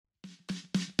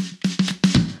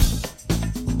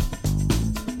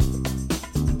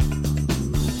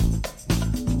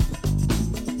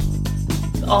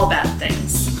all bad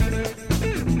things.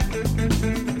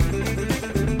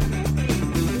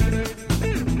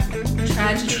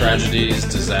 Tragedies,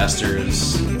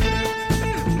 disasters.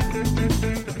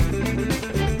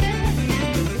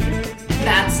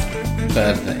 That's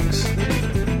Bad things.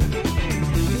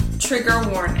 trigger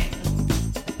warning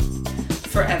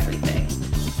for everything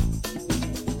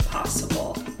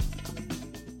possible.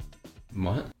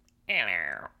 What?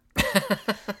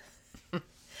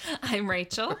 I'm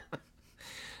Rachel,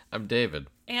 I'm David.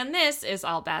 and this is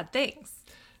All Bad Things.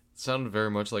 Sounded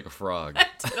very much like a frog.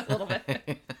 Did a little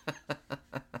bit.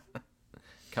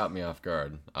 Caught me off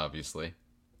guard, obviously.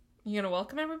 You gonna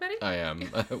welcome everybody? I am.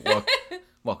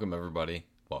 Welcome, everybody.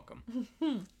 Welcome.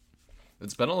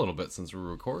 It's been a little bit since we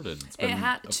recorded. It's been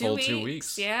a full 2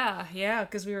 weeks. Yeah,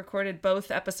 because we recorded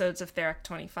both episodes of Theric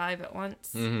 25 at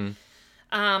once. Mm-hmm.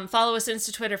 Follow us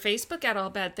Insta, Twitter, Facebook at All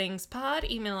Bad Things Pod.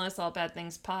 Email us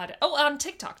allbadthingspod. Oh, on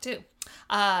TikTok too.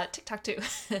 TikTok too.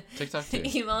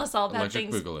 Email us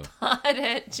allbadthingspod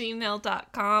at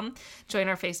gmail.com. Join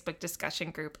our Facebook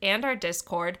discussion group and our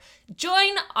Discord.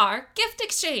 Join our gift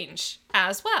exchange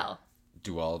as well.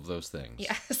 Do all of those things.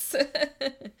 Yes.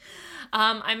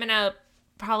 I'm going to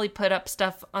probably put up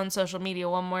stuff on social media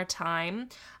one more time.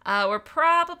 We're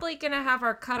probably going to have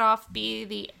our cutoff be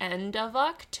the end of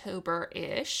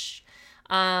October-ish.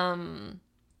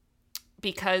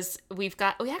 Because we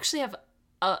actually have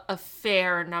a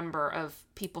fair number of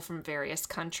people from various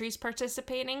countries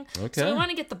participating. Okay. So we want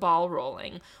to get the ball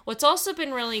rolling. What's also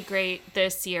been really great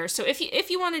this year, so if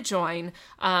you want to join,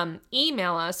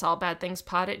 email us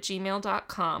allbadthingspod at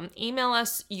gmail.com. Email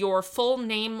us your full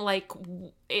name, like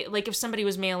if somebody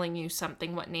was mailing you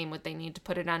something, what name would they need to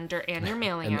put it under, and your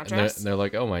mailing address. And they're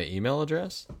like, oh, my email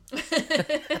address?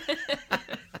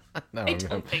 No, I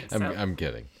don't think so. I'm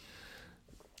kidding.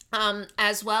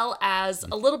 As well as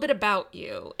a little bit about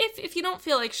you. If you don't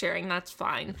feel like sharing, that's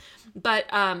fine. But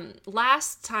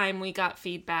last time we got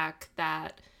feedback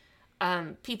that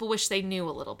people wish they knew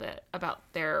a little bit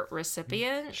about their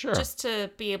recipient. Sure. Just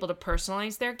to be able to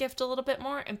personalize their gift a little bit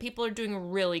more. And people are doing a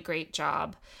really great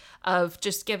job of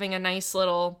just giving a nice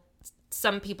little...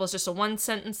 Some people it's just a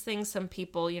one-sentence thing. Some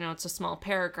people, it's a small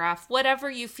paragraph. Whatever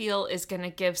you feel is going to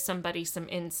give somebody some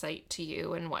insight to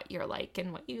you and what you're like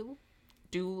and what you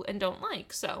do and don't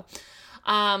like. So,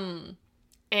 and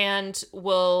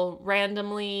we'll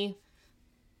randomly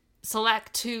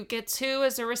select who gets who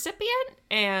as a recipient,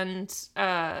 and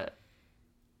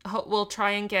we'll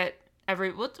try and get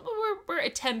we're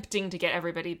attempting to get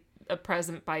everybody a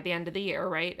present by the end of the year,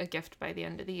 right? A gift by the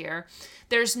end of the year.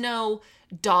 There's no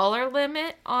dollar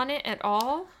limit on it at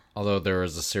all. Although there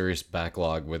is a serious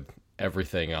backlog with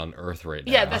everything on Earth right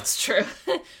now. Yeah, that's true.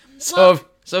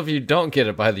 So if you don't get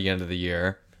it by the end of the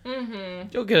year,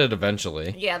 you'll get it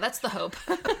eventually. Yeah, that's the hope.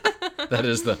 That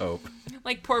is the hope.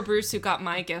 Like poor Bruce who got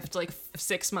my gift like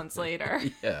 6 months later.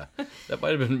 Yeah. That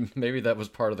might have been, maybe that was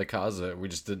part of the cause of it. We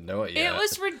just didn't know it yet. It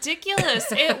was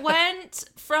ridiculous. It went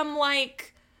from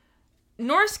like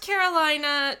North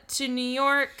Carolina to New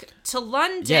York to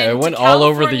London. Yeah, it went to all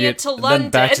over California the to London.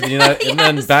 then back to the United, and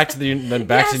then back to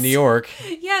Yes. to New York.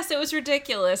 Yes, it was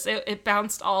ridiculous. It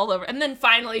bounced all over, and then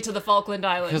finally to the Falkland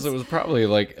Islands. Because it was probably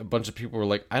like a bunch of people were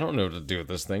like, I don't know what to do with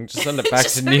this thing. Just send it back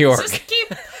to New York. Just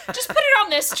put it on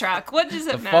this truck. What does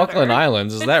it The matter? Falkland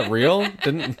Islands, is that real?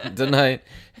 Didn't I?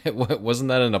 Wasn't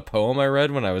that in a poem I read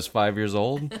when I was 5 years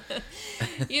old?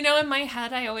 In my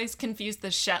head, I always confuse the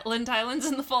Shetland Islands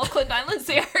and the Falkland Islands.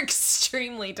 They are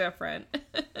extremely different.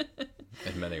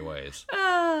 In many ways.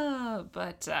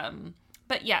 But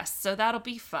yes, so that'll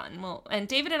be fun. Well, and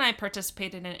David and I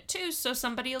participated in it too, so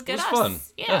somebody will get us. It was fun.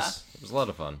 Yeah. Yes, it was a lot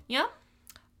of fun. Yep.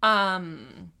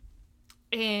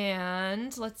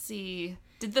 And let's see.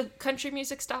 Did the country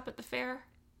music stop at the fair?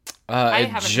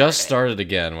 It just started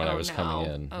again when I was no.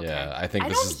 coming in. Okay. Yeah, I think I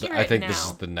this don't is hear I it think this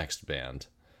now. is the next band.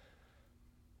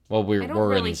 Well, I don't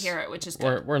really hear it, which is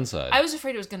good. We're inside. I was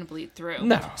afraid it was going to bleed through.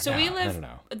 No, So no, we live.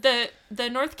 no. The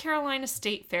North Carolina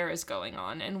State Fair is going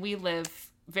on, and we live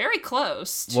very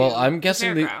close to Well, I'm the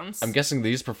guessing fairgrounds. I'm guessing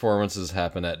these performances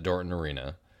happen at Dorton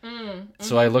Arena.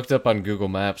 So I looked up on Google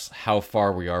Maps how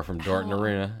far we are from Dorton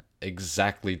Arena.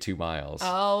 Exactly 2 miles.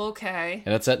 Oh, okay.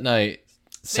 And it's at night.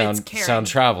 Sound Caring.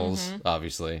 travels,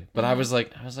 obviously. But I was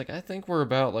like, I think we're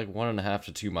about like 1.5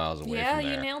 to 2 miles away Yeah, from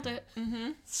there. you nailed it.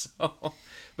 Mm-hmm. So,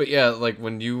 but yeah, like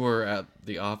when you were at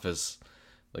the office,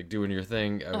 like doing your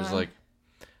thing, I was like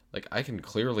I can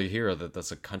clearly hear that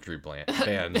that's a country band.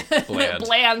 Bland.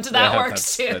 Bland, that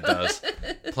works too. That does.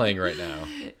 Playing right now.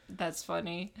 That's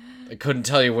funny. I couldn't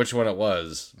tell you which one it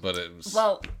was, but it was...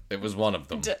 Well, It was one of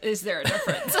them. Is there a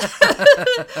difference?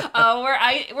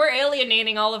 We're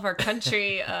alienating all of our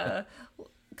country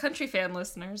fan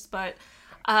listeners, but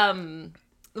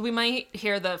we might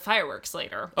hear the fireworks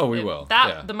later. Oh, we will.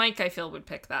 The mic, I feel, would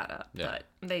pick that up. Yeah. But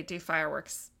they do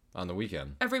fireworks on the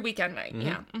weekend. Every weekend night. Mm-hmm.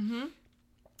 Yeah.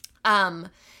 Mm-hmm.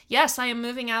 Yes, I am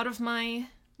moving out of my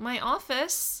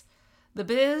office. The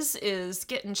biz is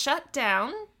getting shut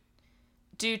down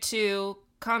due to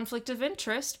conflict of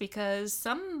interest because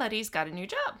somebody's got a new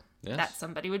job. Yes. That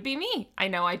somebody would be me. I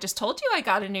know I just told you I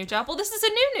got a new job. Well, this is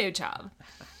a new job.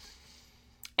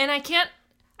 And I can't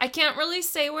really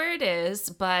say where it is,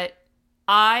 but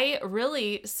I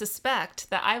really suspect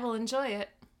that I will enjoy it.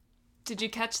 Did you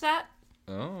catch that?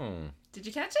 Oh. Did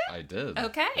you catch it? I did.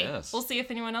 Okay. Yes. We'll see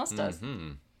if anyone else does.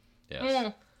 Mm-hmm.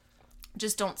 Yes.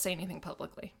 Just don't say anything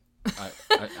publicly.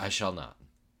 I shall not.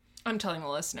 I'm telling the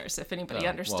listeners if anybody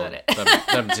understood it.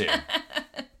 Them too.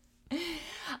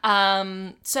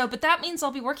 But that means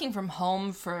I'll be working from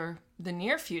home for the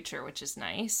near future, which is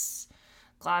nice.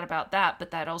 Glad about that,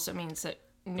 but that also means that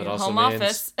new home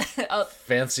office.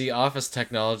 Fancy office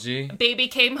technology. Baby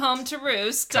came home to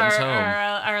roost.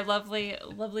 Our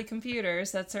lovely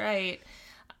computers. That's right.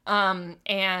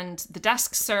 And the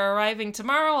desks are arriving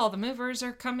tomorrow. All the movers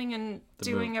are coming and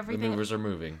doing everything. The movers are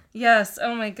moving. Yes.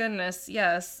 Oh my goodness.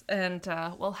 Yes. And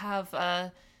we'll have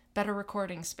a better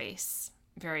recording space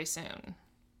very soon.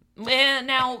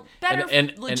 Now, better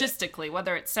logistically.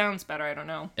 Whether it sounds better, I don't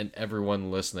know. And everyone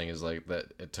listening is like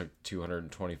that. It took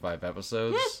 225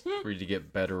 episodes for you to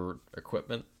get better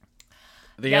equipment.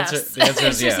 The answer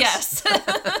is yes.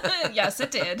 Yes,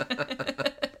 it did.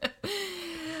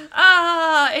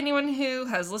 Anyone who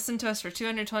has listened to us for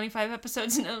 225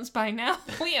 episodes knows by now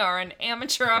we are an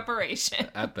amateur operation.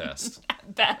 At best.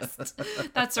 At best.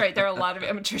 That's right. There are a lot of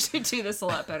amateurs who do this a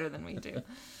lot better than we do.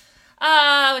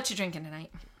 What you drinking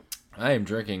tonight? I am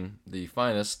drinking the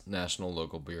finest national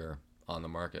local beer on the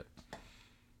market.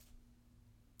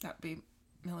 That would be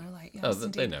Miller Lite. Yes,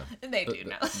 they know. They do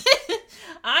know.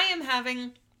 I am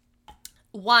having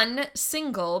one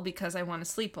single because I want to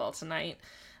sleep well tonight.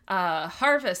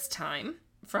 Harvest Time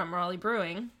from Raleigh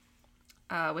Brewing,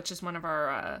 which is one of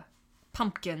our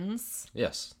pumpkins.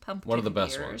 Yes, pumpkin one of the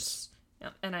best beers. Ones.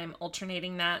 Yep, and I'm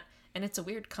alternating that. And it's a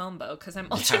weird combo because I'm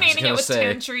alternating it with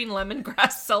tangerine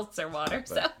lemongrass seltzer water.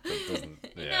 So,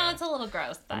 it's a little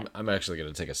gross. But I'm actually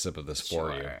going to take a sip of this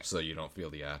for you so you don't feel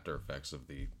the after effects of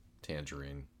the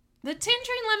tangerine. The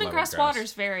tangerine lemongrass water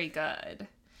is very good.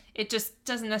 It just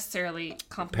doesn't necessarily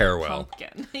pair well.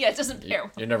 Pumpkin. Yeah, it doesn't pair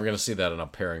well. You're never going to see that on a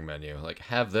pairing menu. Like,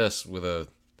 have this with a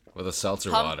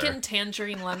seltzer water. Pumpkin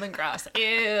tangerine lemongrass.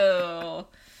 Ew.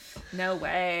 No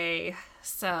way.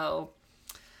 So...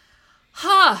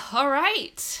 all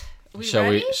right.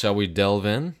 Shall we delve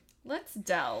in? Let's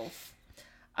delve.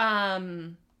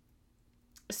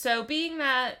 So being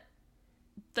that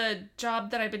the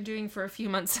job that I've been doing for a few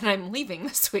months and I'm leaving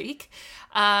this week,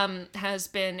 has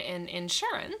been in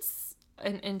insurance,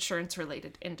 an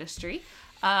insurance-related industry.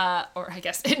 Or I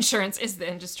guess insurance is the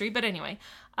industry, but anyway.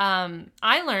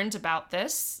 I learned about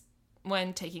this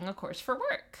when taking a course for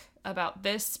work, about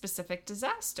this specific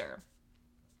disaster.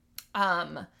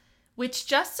 Which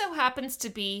just so happens to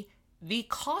be the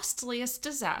costliest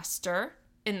disaster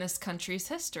in this country's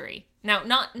history. Now,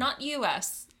 not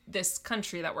U.S., this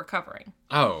country that we're covering.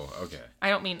 Oh, okay. I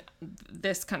don't mean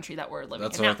this country that we're living in.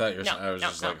 That's what I thought you were saying. I was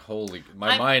just like, holy...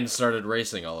 My mind started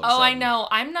racing all of a sudden. Oh, I know.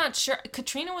 I'm not sure.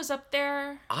 Katrina was up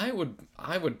there. I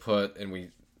would put, and we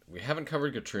haven't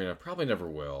covered Katrina, probably never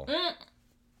will.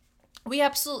 We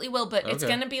absolutely will, but it's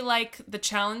going to be like the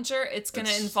Challenger. It's going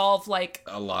to involve like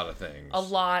a lot of things, a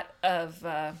lot of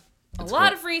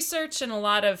research and a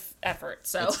lot of effort.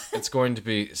 So it's going to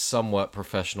be somewhat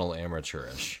professional,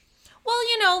 amateurish.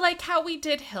 Well, like how we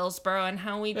did Hillsborough and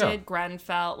how we did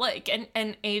Grenfell, like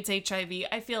and AIDS, HIV.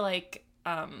 I feel like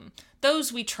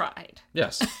those we tried.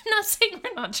 Yes. I'm not saying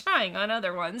we're not trying on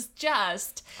other ones.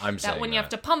 Just I'm that when you have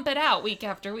to pump it out week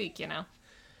after week,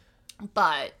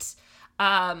 But.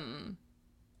 I'm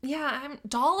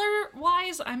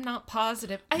dollar-wise, I'm not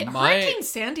positive. Hurricane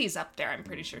Sandy's up there, I'm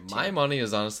pretty sure, too. My money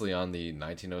is honestly on the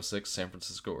 1906 San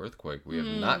Francisco earthquake. We have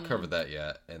not covered that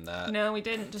yet, and that... No, we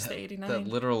didn't, just the 89. That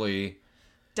literally...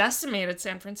 decimated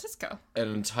San Francisco.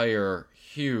 An entire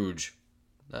huge,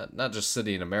 not just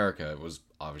city in America, it was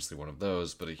obviously one of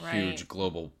those, but a huge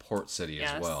global port city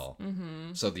as well.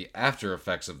 Mm-hmm. So the after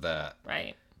effects of that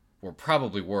were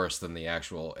probably worse than the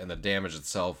actual, and the damage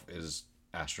itself is...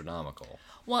 astronomical.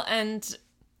 Well, and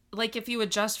like, if you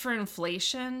adjust for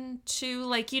inflation to,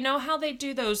 like, you know how they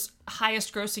do those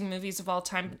highest grossing movies of all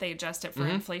time, but they adjust it for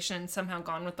inflation, and somehow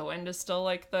Gone with the Wind is still,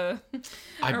 like, the,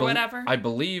 whatever? I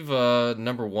believe,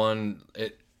 number one,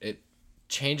 it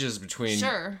changes between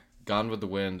Gone with the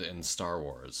Wind and Star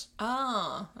Wars.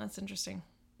 Oh, that's interesting.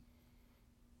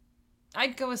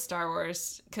 I'd go with Star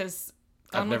Wars, because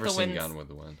I've never seen Gone with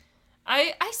the Wind.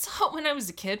 I saw it when I was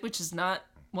a kid, which is not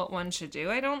what one should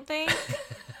do, I don't think.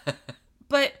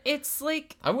 But it's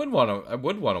like... I would want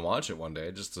to watch it one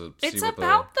day, just to see what it's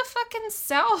about the fucking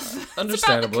South.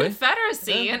 Understandably. It's about the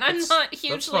Confederacy, and I'm not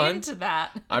hugely into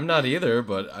that. I'm not either,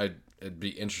 but it'd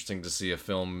be interesting to see a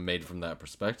film made from that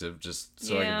perspective, just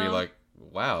so I could be like,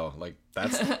 wow, like,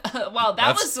 that's... well,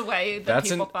 that was the way that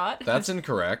people thought. That's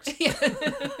incorrect.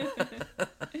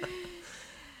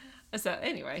 So,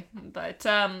 anyway, but,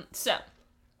 so...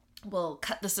 We'll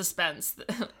cut the suspense.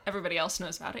 Everybody else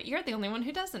knows about it. You're the only one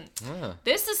who doesn't. Yeah.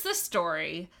 This is the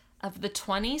story of the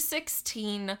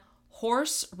 2016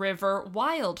 Horse River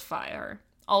wildfire,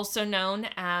 also known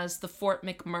as the Fort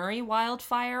McMurray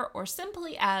wildfire, or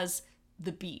simply as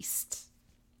the Beast.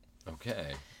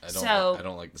 Okay. I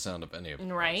don't like the sound of any of them.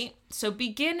 Right. So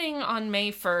beginning on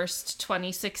May 1st,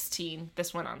 2016,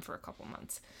 this went on for a couple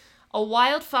months. A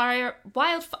wildfire,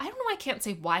 I don't know why I can't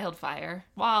say wildfire.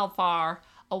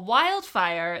 A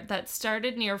wildfire that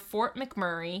started near Fort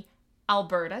McMurray,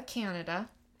 Alberta, Canada,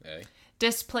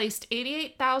 displaced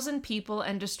 88,000 people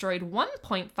and destroyed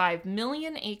 1.5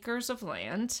 million acres of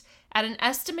land at an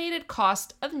estimated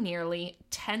cost of nearly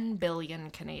 10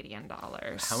 billion Canadian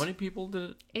dollars. How many people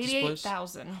did it displace?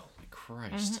 88,000. Holy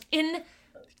Christ.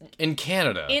 In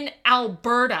Canada. In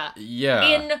Alberta. Yeah.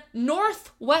 In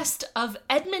northwest of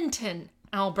Edmonton,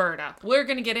 Alberta. We're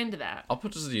going to get into that. I'll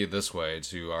put it this way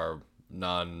to our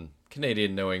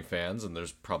non-Canadian knowing fans, and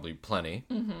there's probably plenty.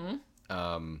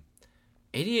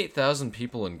 88,000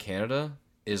 people in Canada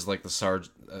is like the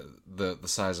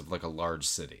size of like a large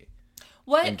city.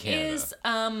 What is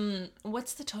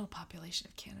what's the total population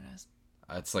of Canada?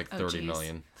 It's like 30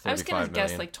 million. I was going to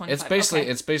guess like 25.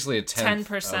 It's basically a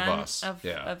 10% of us. Of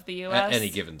the US at any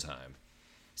given time.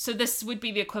 So this would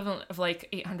be the equivalent of like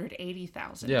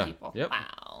 880,000 people. Yep.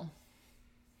 Wow.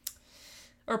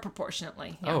 Or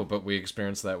proportionately. Yeah. Oh, but we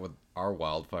experienced that with our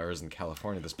wildfires in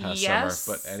California this past summer.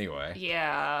 But anyway.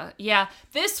 Yeah.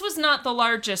 This was not the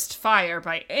largest fire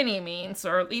by any means,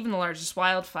 or even the largest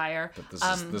wildfire. But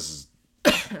this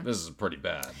is pretty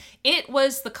bad. It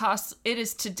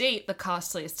is to date the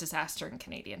costliest disaster in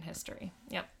Canadian history.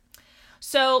 Yep.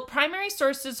 So primary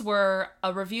sources were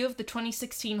a review of the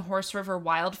 2016 Horse River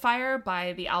wildfire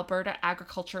by the Alberta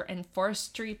Agriculture and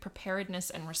Forestry Preparedness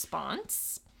and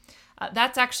Response.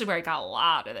 That's actually where I got a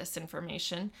lot of this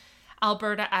information.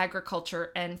 Alberta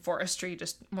Agriculture and Forestry,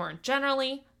 just more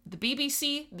generally. The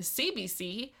BBC, the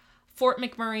CBC, Fort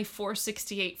McMurray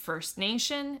 468 First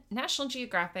Nation, National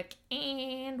Geographic,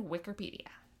 and Wikipedia.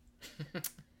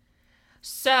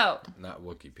 So. Not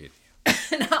Wikipedia.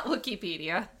 Not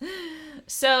Wikipedia.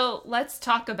 So let's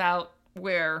talk about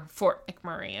where Fort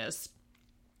McMurray is.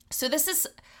 So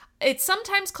it's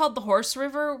sometimes called the Horse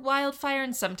River wildfire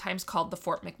and sometimes called the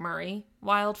Fort McMurray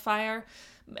wildfire.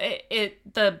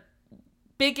 The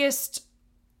biggest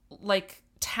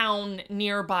town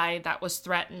nearby that was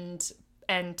threatened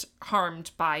and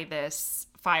harmed by this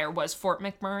fire was Fort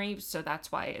McMurray, so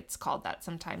that's why it's called that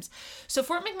sometimes. So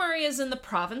Fort McMurray is in the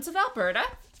province of Alberta,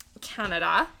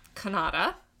 Canada.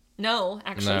 No,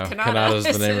 actually, no, Canada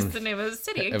is the name of the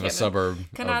city in Canada. A suburb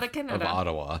Canada. Of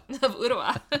Ottawa. Of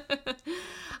Ottawa.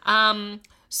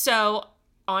 So,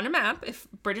 on a map, if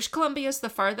British Columbia is the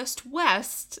farthest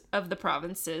west of the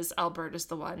provinces, Alberta's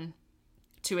the one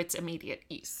to its immediate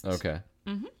east. Okay.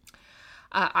 Mm-hmm.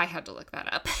 I had to look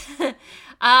that up.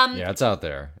 Yeah, it's out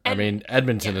there. I mean,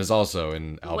 Edmonton is also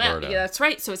in Alberta. Well, yeah, that's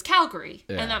right. So it's Calgary.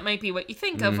 Yeah. And that might be what you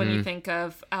think of when you think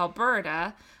of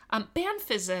Alberta. Banff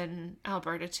is in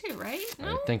Alberta too, right?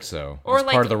 No? I think so. Or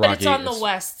it's part of the Rocky, but it's on the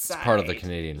west side. It's part of the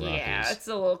Canadian Rockies. Yeah, it's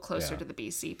a little closer to the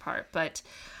BC part. But,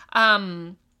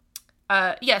 so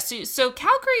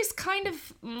Calgary's kind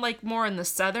of like more in the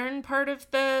southern part of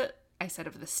the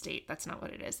state. That's not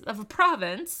what it is. Of a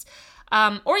province.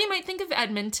 Or you might think of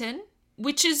Edmonton,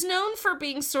 which is known for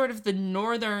being sort of the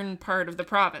northern part of the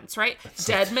province, right?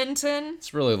 Edmonton.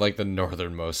 It's really like the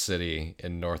northernmost city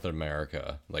in North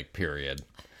America, period.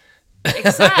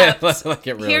 Except,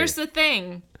 here's the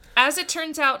thing. As it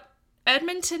turns out,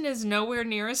 Edmonton is nowhere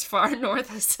near as far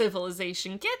north as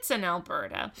civilization gets in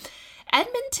Alberta.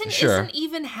 Edmonton isn't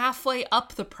even halfway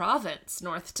up the province,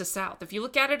 north to south. If you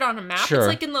look at it on a map,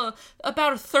 it's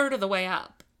about a third of the way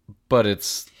up. but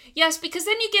it's... Yes, because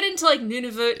then you get into like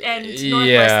Nunavut and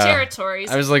Northwest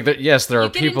Territories. I was like, yes, there are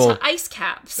people... into ice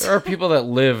caps. There are people that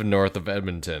live north of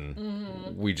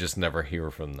Edmonton. We just never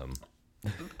hear from them.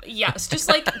 Yes, just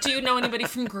like, do you know anybody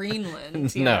from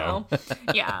Greenland? You know?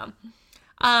 Yeah.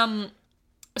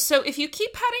 So if you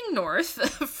keep heading north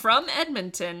from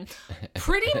Edmonton,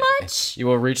 pretty much... you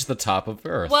will reach the top of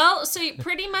Earth. Well, so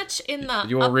pretty much in the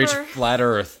You will reach flat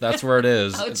Earth. That's where it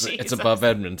is. It's above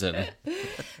Edmonton.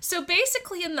 So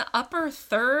basically in the upper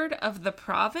third of the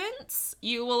province,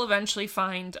 you will eventually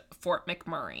find Fort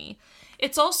McMurray.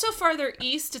 It's also farther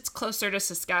east. It's closer to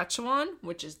Saskatchewan,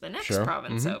 which is the next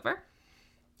province over.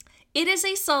 It is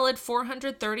a solid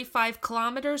 435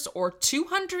 kilometers or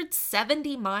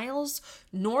 270 miles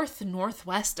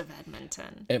northwest of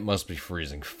Edmonton. It must be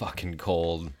freezing fucking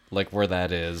cold, like where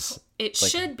that is. It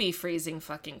should be freezing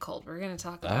fucking cold. We're going to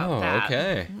talk about that. Oh,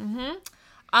 okay.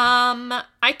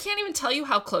 I can't even tell you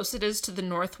how close it is to the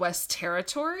Northwest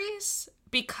Territories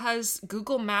because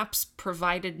Google Maps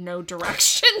provided no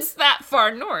directions that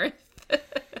far north.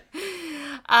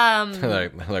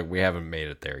 like we haven't made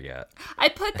it there yet. I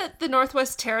put that the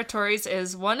Northwest Territories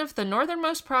is one of the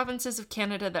northernmost provinces of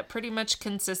Canada that pretty much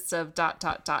consists of ...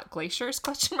 glaciers,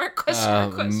 question mark.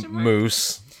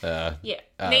 Moose,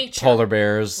 nature, polar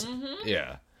bears,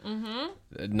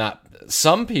 not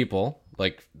some people,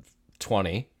 like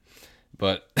 20,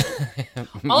 but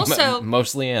also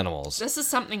mostly animals. This is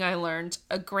something I learned.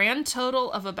 A grand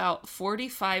total of about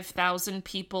 45,000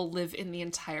 people live in the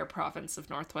entire province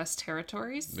of Northwest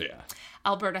Territories. Yeah.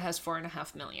 Alberta has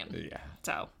 4.5 million. Yeah.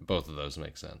 So both of those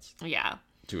make sense. Yeah.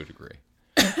 To a degree.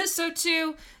 So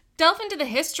to delve into the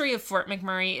history of Fort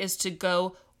McMurray is to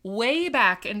go way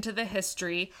back into the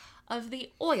history of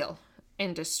the oil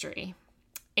industry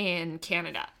in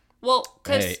Canada. Well,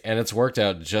 because... and it's worked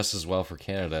out just as well for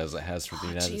Canada as it has for the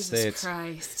United Jesus States. Jesus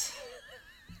Christ.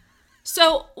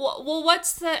 So, well,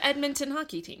 what's the Edmonton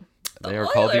hockey team? They are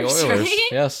called the Oilers, right?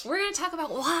 Yes. We're going to talk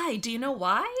about why. Do you know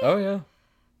why? Oh,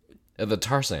 yeah. The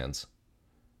tar sands.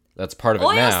 That's part of it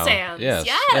oil now. Oil sands. Yes.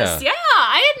 Yeah.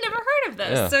 I had never heard of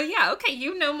this. Yeah. So, yeah, okay,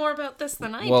 you know more about this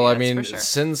than I do. Well, I mean,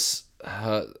 since...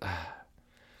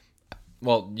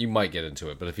 well, you might get into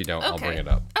it, but if you don't, I'll bring it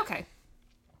up. Okay.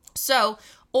 So...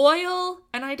 oil,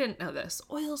 and I didn't know this,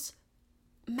 oil's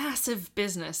massive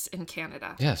business in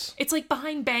Canada. Yes. It's like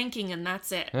behind banking and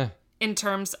that's it. Yeah. In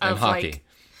terms of and hockey.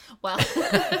 Well,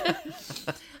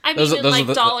 I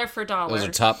mean dollar for dollar. Those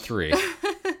are top 3.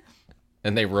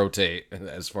 And they rotate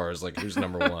as far as like who's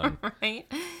number 1. Right.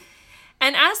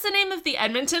 And as the name of the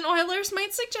Edmonton Oilers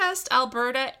might suggest,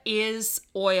 Alberta is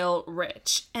oil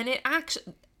rich. And it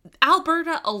actually...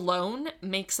 Alberta alone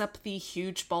makes up the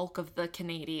huge bulk of the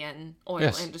Canadian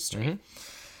oil industry.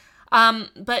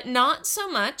 Mm-hmm. But not so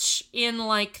much in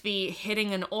like the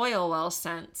hitting an oil well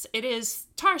sense. It is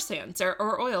tar sands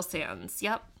or oil sands.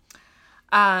 Yep.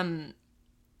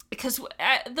 Because what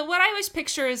I always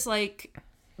picture is like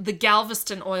the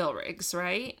Galveston oil rigs,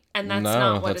 right? And that's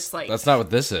not what it's like. That's not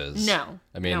what this is. No.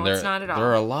 I mean, it's not at all. There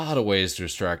are a lot of ways to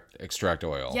extract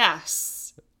oil. Yes.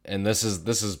 And this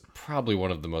is probably one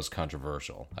of the most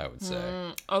controversial, I would say.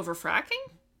 Over fracking?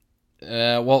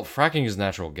 Well, fracking is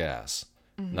natural gas,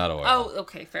 not oil. Oh,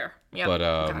 okay, fair. Yeah,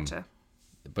 gotcha.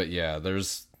 But yeah,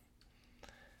 there's...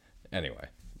 Anyway,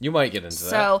 you might get into that.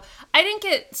 So, I didn't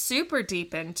get super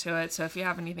deep into it, so if you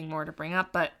have anything more to bring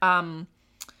up, but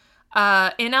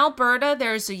in Alberta,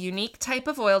 there's a unique type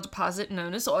of oil deposit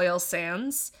known as oil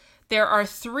sands. There are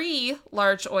 3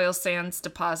 large oil sands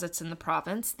deposits in the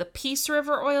province: the Peace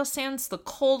River oil sands, the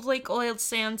Cold Lake oil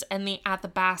sands, and the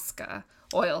Athabasca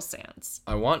oil sands.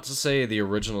 I want to say the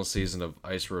original season of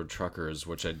Ice Road Truckers,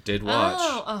 which I did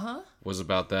watch, was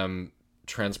about them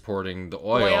transporting the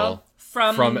oil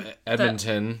from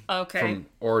Edmonton,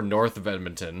 or north of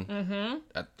Edmonton,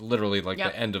 at literally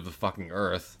the end of the fucking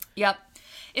earth. Yep.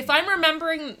 If I'm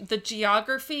remembering the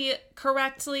geography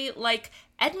correctly,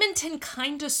 Edmonton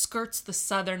kind of skirts the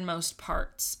southernmost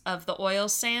parts of the oil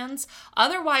sands.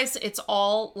 Otherwise, it's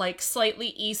all slightly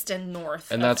east and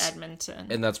north of Edmonton.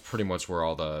 And that's pretty much where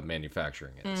all the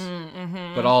manufacturing is.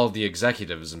 Mm-hmm. But all the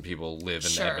executives and people live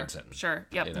in Edmonton. Sure.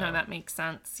 Yep. No, that makes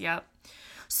sense. Yep.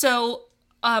 So,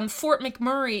 Fort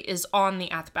McMurray is on the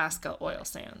Athabasca oil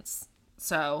sands.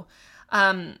 So,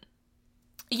 so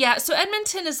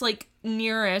Edmonton is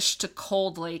nearish to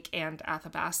Cold Lake and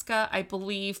Athabasca. I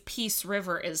believe Peace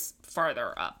River is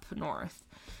farther up north.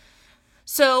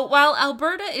 So while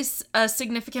Alberta is a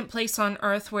significant place on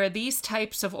Earth where these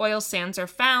types of oil sands are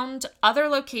found, other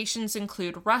locations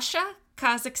include Russia,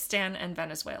 Kazakhstan, and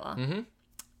Venezuela. Mm-hmm.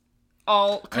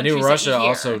 All countries I knew Russia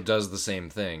also does the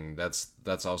same thing.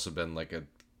 That's also been a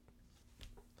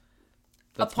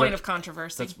point of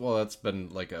controversy. That's been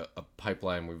like a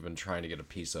pipeline we've been trying to get a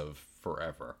piece of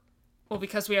forever. Well,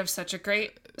 because we have such a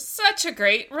great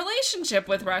relationship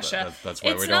with Russia. That's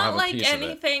why we don't have a piece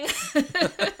anything, of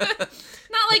it.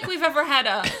 Not like we've ever had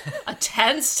a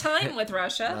tense time with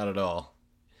Russia. Not at all.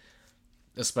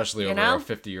 Especially over a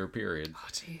 50-year period. Oh,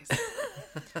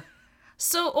 jeez.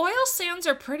 So oil sands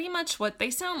are pretty much what they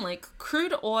sound like.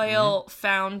 Crude oil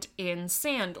found in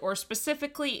sand, or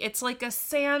specifically, it's like a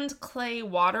sand, clay,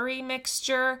 watery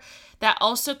mixture that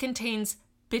also contains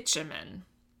bitumen.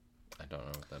 I don't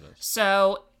know what that is.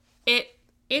 So it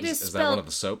is spelled... Is that one of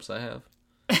the soaps I have?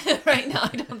 Right now,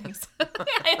 I don't think so.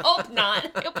 I hope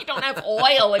not. I hope you don't have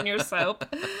oil in your soap.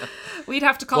 We'd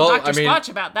have to call Dr. Squatch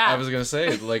about that. I was going to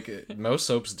say, like, most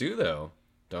soaps do, though.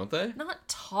 Don't they? Not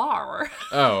tar.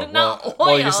 Oh, not oil.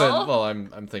 Well, you said. Well,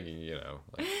 I'm thinking,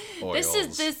 like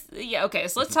oils. Yeah. Okay.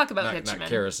 So let's talk about bitumen. Not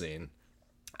kerosene.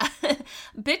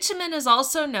 Bitumen is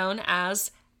also known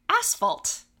as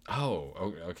asphalt.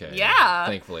 Oh, okay. Yeah.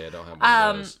 Thankfully, I don't have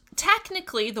one of those.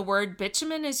 Technically, the word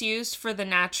bitumen is used for the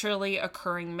naturally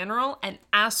occurring mineral, and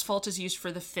asphalt is used for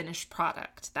the finished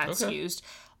product that's used.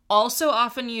 Also,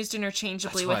 often used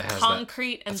interchangeably with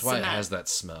concrete and cement. That's why it has that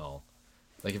smell.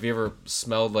 Like, have you ever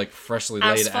smelled, like, freshly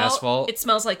laid asphalt? It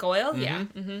smells like oil? Mm-hmm. Yeah.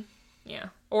 Mm-hmm. Yeah.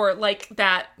 Or, like,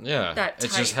 that... Yeah. That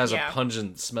it just has a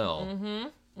pungent smell.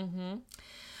 Mm-hmm. Mm-hmm.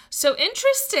 So,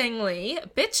 interestingly,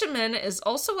 bitumen is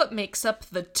also what makes up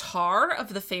the tar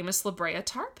of the famous La Brea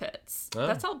tar pits. Oh,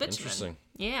 that's all bitumen. Interesting.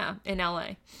 Yeah, in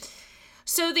LA.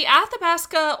 So, the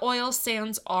Athabasca oil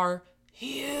sands are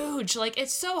huge. Like,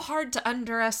 it's so hard to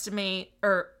underestimate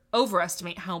or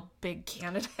overestimate how big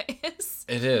Canada is.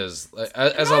 It is.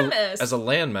 As a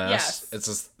landmass,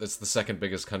 it's the second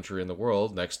biggest country in the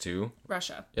world next to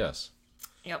Russia. Yes.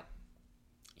 Yep.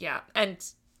 Yeah, and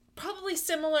probably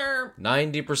similar.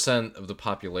 90% of the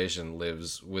population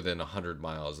lives within 100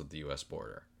 miles of the U.S.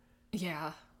 border.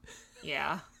 Yeah.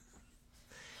 Yeah.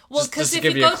 Well, because if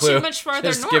you go too much farther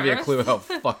north, just to give you a clue how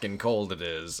fucking cold it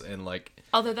is, and like.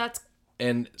 Although that's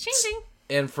changing.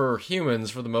 And for humans,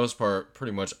 for the most part,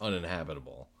 pretty much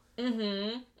uninhabitable.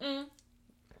 Mm-hmm. Mm.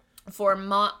 For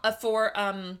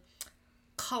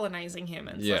colonizing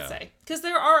humans, let's say. Because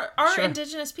there are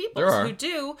indigenous peoples who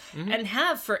do and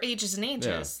have for ages and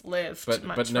ages lived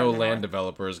But no land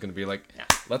developer is going to be like,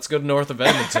 let's go north of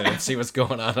Edmonton and see what's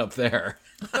going on up there.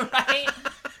 Right?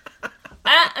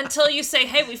 Until you say,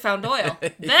 hey, we found oil.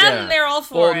 Then they're all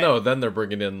for it. Well, no, then they're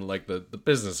bringing in, like, the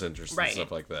business interests and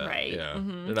stuff like that. Right. Yeah.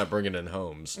 Mm-hmm. They're not bringing in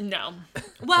homes. No.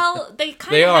 Well, they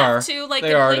kind of have to, like,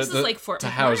 in places like Fort McMurray. To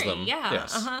house them. Yeah.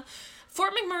 Yes. Uh-huh.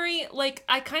 Fort McMurray, like,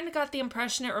 I kind of got the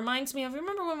impression it reminds me of,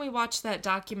 remember when we watched that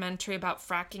documentary about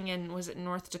fracking in, was it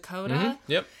North Dakota?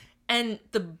 Mm-hmm. Yep. And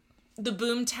the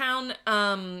boomtown,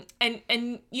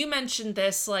 and you mentioned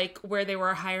this, like, where they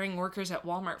were hiring workers at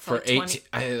Walmart for like 20,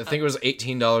 I think it was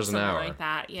 $18 an hour. Like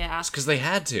that, yeah. It's because they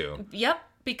had to. Yep,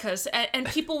 because and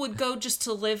people would go just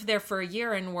to live there for a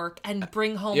year and work and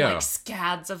bring home like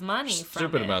scads of money.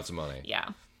 Stupid amounts of money. Yeah.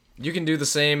 You can do the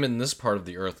same in this part of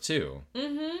the earth too.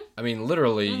 Mm-hmm. I mean,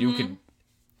 literally, you could.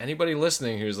 Anybody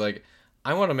listening who's like,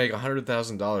 I want to make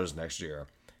 $100,000 next year.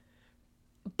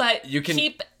 But you can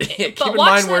keep in but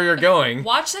mind where you're going.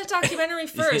 Watch that documentary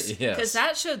first, because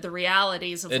that showed the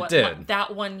realities of what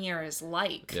that 1 year is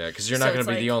like. Yeah, because you're not going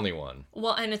to be the only one.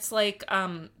 Well, and it's like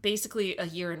basically a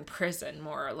year in prison,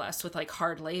 more or less, with like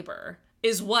hard labor,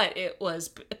 is what it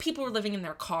was. People were living in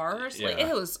their cars. Yeah. Like,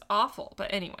 it was awful.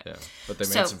 But anyway. Yeah, but they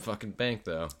made some fucking bank,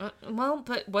 though. Well,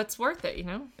 but what's worth it,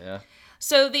 Yeah.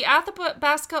 So the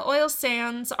Athabasca oil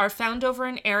sands are found over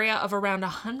an area of around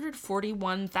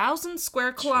 141,000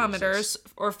 square kilometers,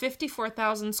 or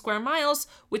 54,000 square miles,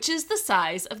 which is the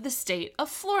size of the state of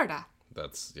Florida.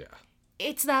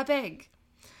 It's that big.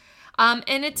 And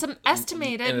it's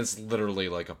estimated... And it's literally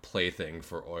like a plaything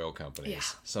for oil companies. Yeah.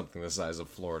 Something the size of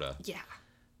Florida. Yeah.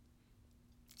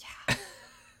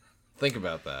 Think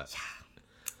about that. Yeah.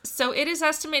 So it is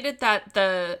estimated that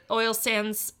the oil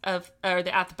sands the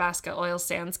Athabasca oil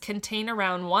sands contain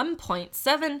around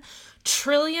 1.7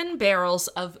 trillion barrels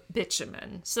of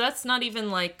bitumen. So that's not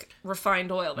even like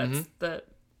refined oil. That's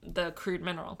the crude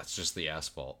mineral. That's just the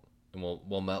asphalt. And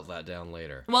we'll melt that down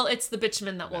later. Well, it's the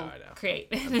bitumen that we'll create.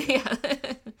 Yeah.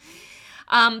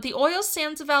 The oil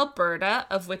sands of Alberta,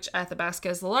 of which Athabasca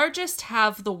is the largest,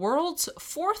 have the world's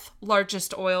fourth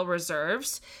largest oil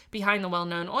reserves, behind the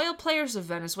well-known oil players of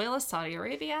Venezuela, Saudi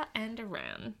Arabia, and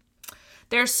Iran.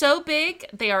 They're so big,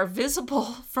 they are visible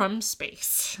from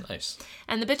space. Nice.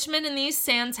 And the bitumen in these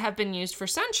sands have been used for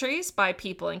centuries by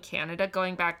people in Canada,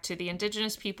 going back to the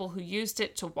indigenous people who used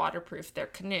it to waterproof their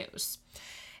canoes.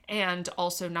 and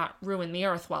also not ruin the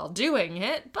earth while doing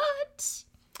it, but...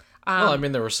 well, I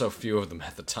mean, there were so few of them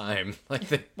at the time.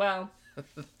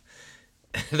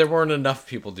 There weren't enough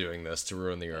people doing this to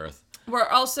ruin the earth.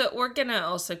 We're gonna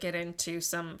also get into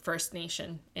some First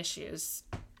Nation issues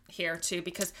here too,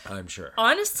 because I'm sure.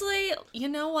 Honestly, you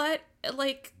know what?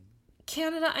 Like,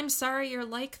 Canada, I'm sorry, you're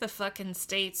like the fucking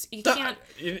States. You can't...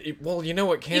 Well, you know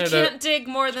what Canada... You can't dig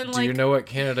more than, Do you know what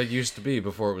Canada used to be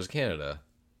before it was Canada?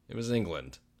 It was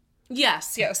England.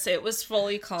 Yes, it was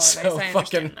fully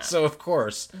colonized. So of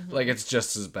course, it's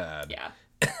just as bad. Yeah.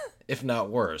 If not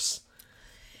worse.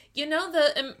 You know,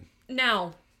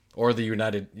 now... Or the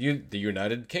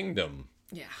United Kingdom.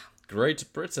 Yeah. Great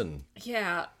Britain.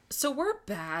 Yeah. So we're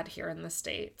bad here in the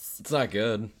States. It's not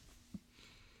good.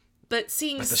 But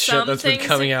seeing the shit that's been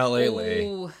coming out lately.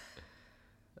 Ooh.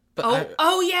 But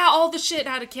all the shit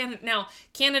out of Canada. Now,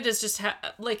 Canada's just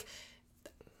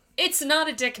it's not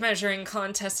a dick measuring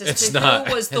contest as to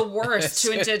who was the worst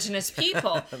to Indigenous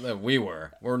people.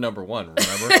 We're number one,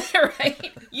 remember?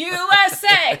 Right.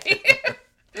 USA.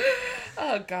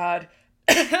 Oh, God.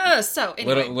 So,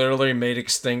 anyway. Literally made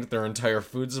extinct their entire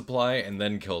food supply and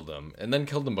then killed them. And then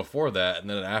killed them before that, and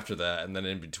then after that, and then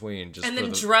in between.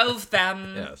 Drove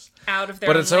them out of their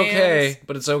But it's okay.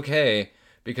 But it's okay,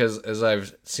 because as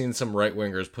I've seen some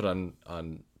right-wingers put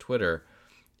on Twitter,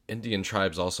 Indian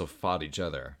tribes also fought each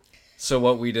other. So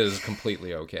what we did is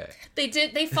completely okay. They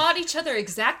did. They fought each other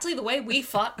exactly the way we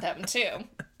fought them, too.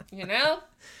 You know?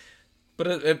 But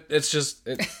it's just...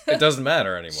 It doesn't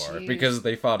matter anymore, because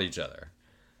they fought each other.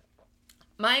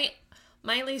 My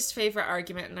least favorite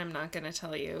argument, and I'm not going to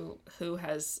tell you who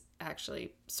has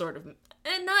actually sort of,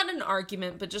 and not an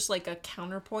argument, but just like a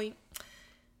counterpoint.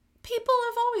 People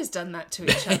have always done that to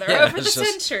each other over the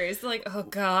centuries. Like, oh,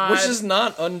 God. Which is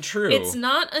not untrue. It's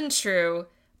not untrue,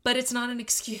 but it's not an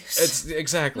excuse. It's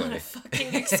exactly. Not a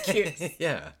fucking excuse.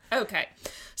 Yeah. Okay.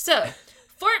 So,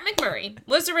 Fort McMurray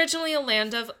was originally a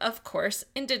land of course,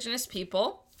 Indigenous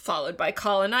people, followed by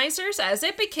colonizers, as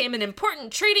it became an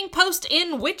important trading post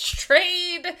in which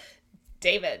trade?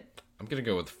 David. I'm going to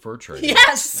go with fur trade.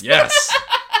 Yes! Yes!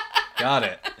 Got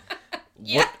it.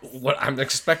 Yes. What? I'm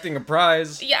expecting a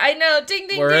prize. Yeah, I know. Ding,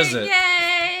 ding, Where ding. Is it?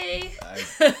 Yay!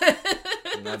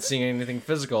 I'm not seeing anything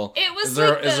physical. It was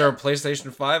is there a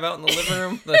PlayStation 5 out in the living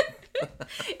room?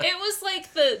 It was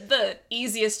like the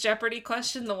easiest Jeopardy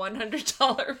question, the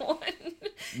 $100 one.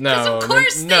 No, of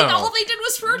course, no. All they did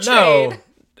was fur trade.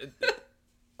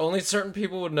 Only certain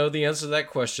people would know the answer to that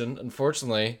question.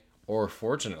 Unfortunately, or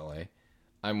fortunately,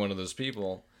 I'm one of those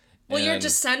people. Well, you're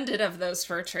descended of those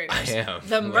fur traders. I am.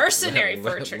 The mercenary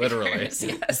fur traders. Literally.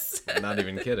 Yes. I'm not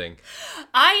even kidding.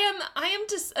 I am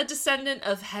a descendant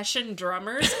of Hessian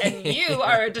drummers, and you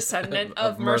are a descendant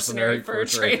of mercenary fur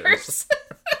traders.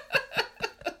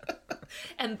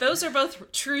 And those are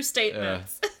both true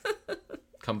statements.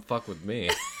 Come fuck with me.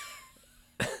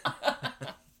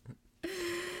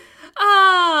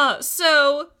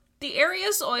 So the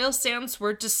area's oil sands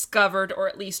were discovered, or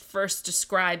at least first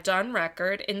described on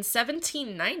record, in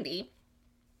 1790.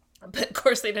 But of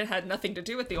course, they had nothing to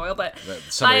do with the oil. But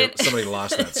somebody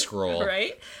lost that scroll,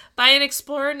 right? By an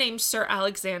explorer named Sir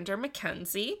Alexander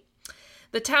Mackenzie.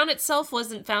 The town itself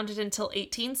wasn't founded until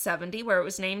 1870, where it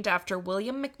was named after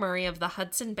William McMurray of the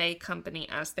Hudson Bay Company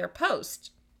as their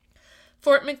post.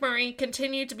 Fort McMurray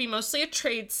continued to be mostly a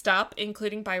trade stop,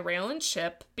 including by rail and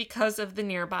ship, because of the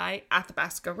nearby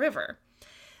Athabasca River.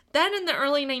 Then in the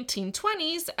early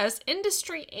 1920s, as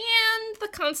industry and the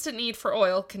constant need for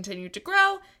oil continued to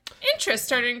grow, interest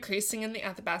started increasing in the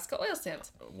Athabasca oil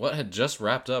sands. What had just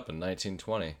wrapped up in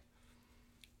 1920?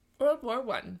 World War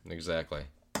I. Exactly.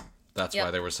 That's why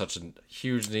there was such a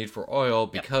huge need for oil,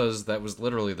 because that was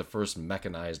literally the first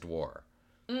mechanized war.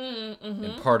 Mm-hmm.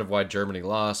 And part of why Germany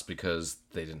lost, because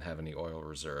they didn't have any oil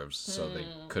reserves, so they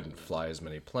couldn't fly as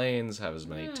many planes, have as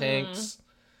many tanks,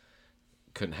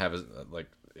 couldn't have as,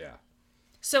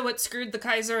 So what screwed the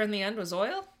Kaiser in the end was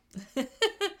oil?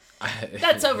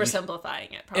 That's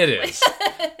oversimplifying it, probably. It is.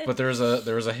 But there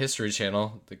was a history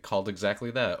channel that called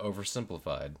exactly that,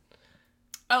 Oversimplified.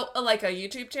 Oh, like a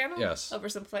YouTube channel? Yes.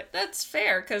 Oversimplified. That's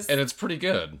fair, because... And it's pretty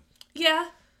good. Yeah.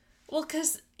 Well,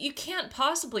 because you can't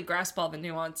possibly grasp all the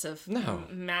nuance of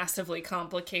massively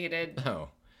complicated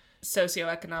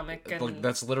socioeconomic and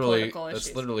that's literally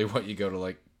what you go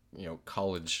to,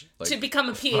 college. To become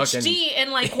a PhD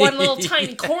in, one little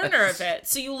tiny corner of it.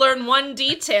 So you learn one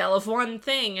detail of one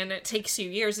thing, and it takes you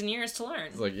years and years to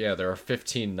learn. It's there are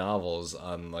 15 novels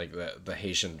on, the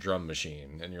Haitian drum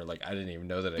machine. And you're like, I didn't even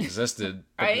know that it existed.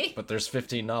 Right? But there's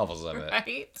 15 novels of it.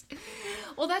 Right?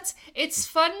 Well, it's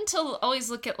fun to always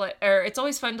look at, it's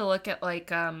always fun to look at,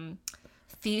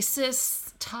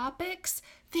 thesis topics,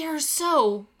 they're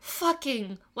so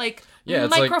fucking,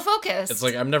 micro-focused. It's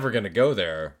like, I'm never going to go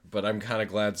there, but I'm kind of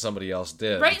glad somebody else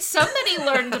did. Right? Somebody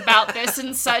learned about this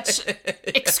in such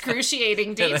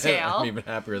excruciating detail. I'm even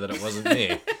happier that it wasn't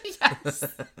me. Yes.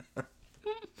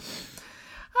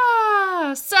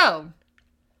 So,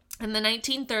 in the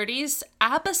 1930s,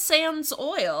 Abba Sands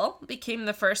Oil became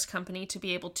the first company to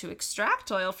be able to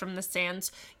extract oil from the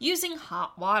sands using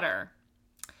hot water.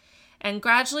 And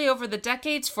gradually over the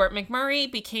decades, Fort McMurray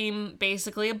became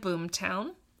basically a boom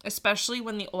town, especially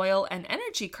when the oil and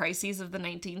energy crises of the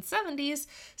 1970s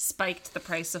spiked the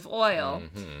price of oil.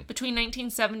 Mm-hmm. Between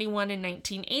 1971 and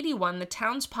 1981, the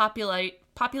town's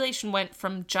population went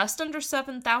from just under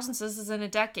 7,000, so this is in a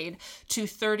decade, to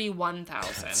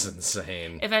 31,000. That's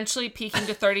insane. Eventually peaking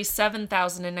to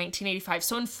 37,000 in 1985.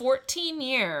 So in 14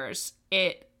 years,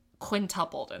 it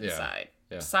quintupled in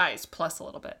size, plus a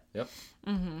little bit. Yep.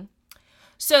 Mm-hmm.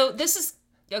 So this is...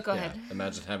 Oh, go ahead.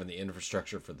 Imagine having the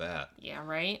infrastructure for that. Yeah,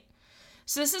 right?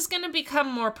 So this is going to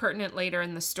become more pertinent later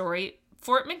in the story.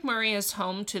 Fort McMurray is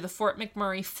home to the Fort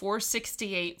McMurray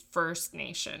 468 First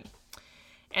Nation.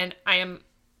 And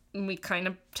we kind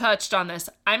of touched on this.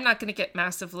 I'm not going to get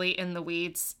massively in the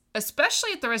weeds,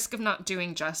 especially at the risk of not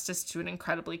doing justice to an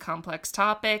incredibly complex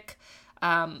topic.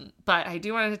 But I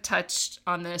do want to touch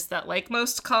on this, that like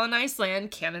most colonized land,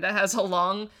 Canada has a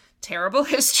long, terrible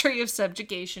history of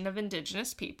subjugation of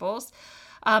Indigenous peoples.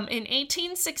 In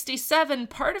 1867,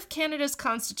 part of Canada's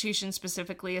constitution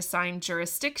specifically assigned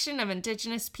jurisdiction of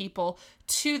Indigenous people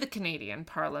to the Canadian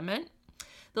Parliament.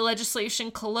 The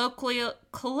legislation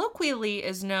colloquially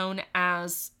is known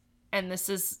as, and this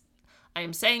is, I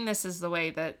am saying this is the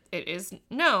way that it is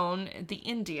known, the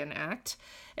Indian Act,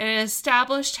 and it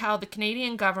established how the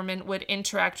Canadian government would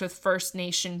interact with First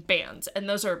Nation bands, and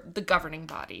those are the governing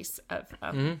bodies of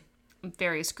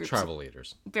various groups. Tribal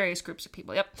leaders. Various groups of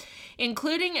people, yep.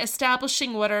 Including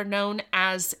establishing what are known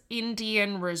as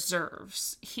Indian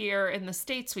reserves. Here in the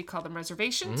States, we call them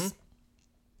reservations. Mm-hmm.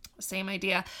 Same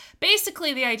idea.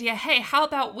 Basically, the idea, hey, how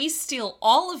about we steal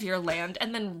all of your land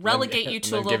and then relegate you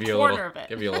to a little corner of it?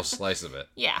 Give you a little slice of it.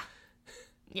 Yeah.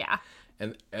 Yeah.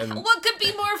 And what could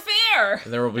be more fair?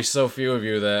 And there will be so few of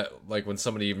you that, like, when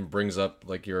somebody even brings up,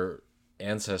 like, your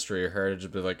ancestry or heritage, will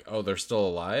be like, oh, they're still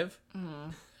alive?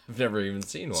 Mm. I've never even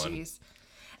seen one. Jeez.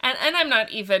 And I'm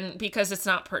not even, because it's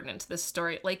not pertinent to this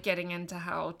story, like, getting into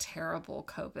how terrible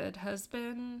COVID has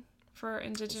been for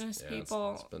Indigenous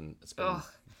people. It's been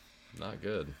not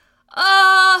good.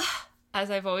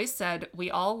 As I've always said, we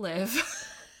all live.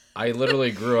 I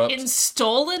literally grew up in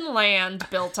stolen land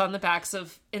built on the backs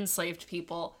of enslaved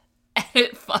people, and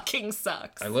it fucking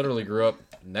sucks. I literally grew up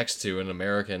next to an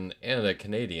American and a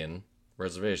Canadian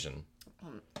reservation.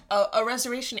 A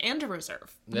reservation and a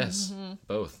reserve. Yes,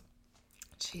 both.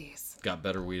 Jeez. Got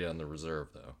better weed on the reserve,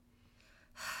 though.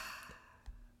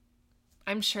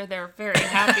 I'm sure they're very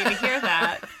happy to hear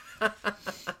that.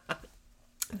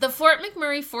 The Fort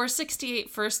McMurray 468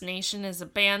 First Nation is a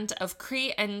band of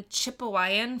Cree and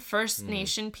Chipewyan First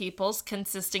Nation peoples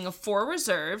consisting of 4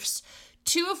 reserves,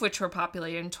 2 of which were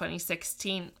populated in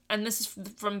 2016. And this is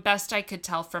from best I could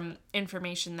tell from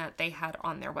information that they had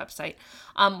on their website,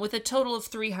 with a total of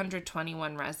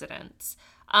 321 residents.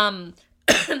 And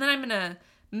then I'm going to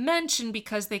mention,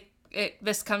 because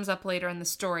this comes up later in the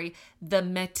story, the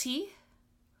Métis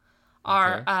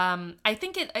are, okay.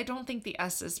 I don't think the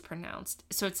S is pronounced.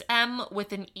 So it's M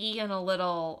with an E and a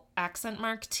little accent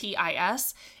mark,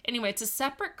 TIS. Anyway, it's a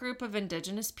separate group of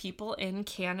Indigenous people in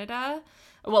Canada,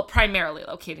 well, primarily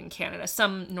located in Canada,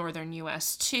 some northern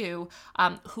U.S. too,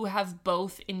 who have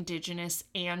both Indigenous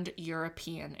and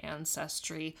European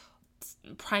ancestry,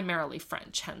 primarily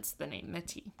French, hence the name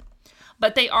Métis.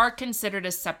 But they are considered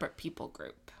a separate people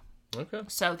group. Okay.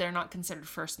 So they're not considered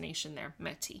First Nation, they're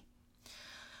Métis.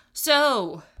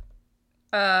 So,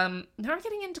 now we're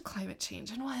getting into climate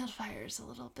change and wildfires a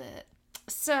little bit.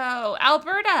 So,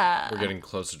 Alberta. We're getting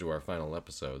closer to our final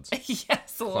episodes.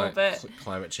 Yes, a little bit.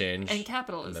 Climate change. And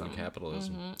capitalism. And then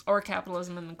capitalism. Mm-hmm. Or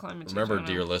capitalism and then climate change. Remember,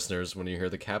 dear listeners, when you hear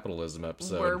the capitalism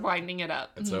episode, we're winding it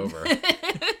up. It's over.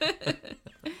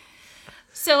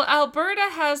 So, Alberta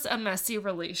has a messy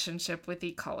relationship with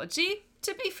ecology.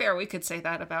 To be fair, we could say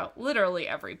that about literally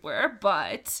everywhere,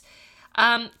 but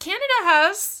Canada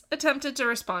has attempted to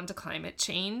respond to climate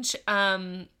change.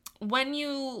 When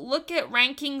you look at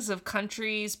rankings of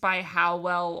countries by how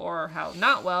well or how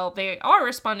not well they are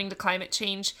responding to climate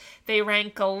change, they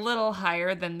rank a little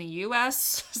higher than the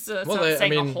U.S., so that's not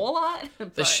saying a whole lot.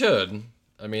 But they should.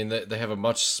 I mean, they have a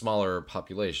much smaller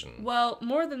population. Well,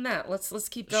 more than that. Let's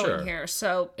keep going here.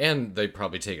 So, and they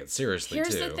probably take it seriously,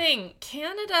 Here's the thing.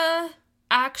 Canada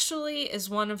actually is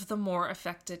one of the more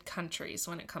affected countries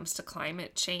when it comes to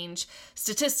climate change.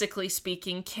 Statistically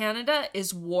speaking, Canada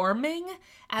is warming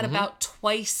at about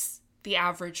twice the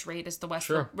average rate as the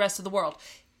rest of the world.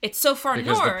 It's so far north.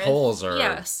 Because the poles are...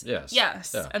 Yes. Yeah.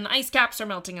 And the ice caps are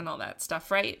melting and all that stuff,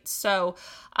 right? So,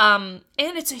 and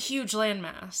it's a huge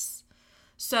landmass.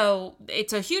 So,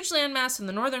 it's a huge landmass in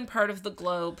the northern part of the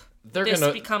globe. This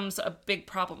becomes a big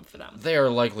problem for them. They are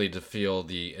likely to feel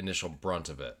the initial brunt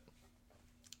of it.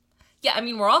 Yeah, I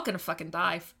mean, we're all gonna fucking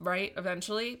die, right?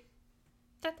 Eventually.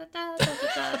 But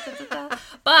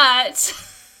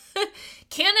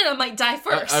Canada might die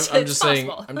first. I'm just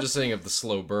saying of the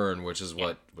slow burn, which is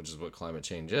what climate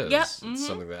change is. Yep. Mm-hmm. It's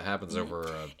something that happens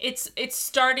over. It's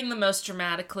starting the most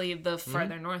dramatically the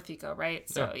farther north you go, right?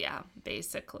 So yeah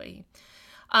basically,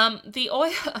 the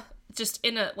oil. Just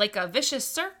in a vicious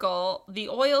circle, the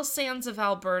oil sands of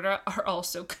Alberta are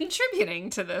also contributing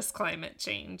to this climate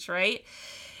change, right?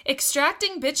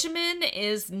 Extracting bitumen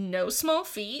is no small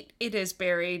feat. It is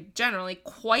buried generally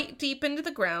quite deep into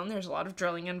the ground. There's a lot of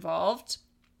drilling involved,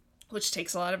 which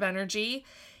takes a lot of energy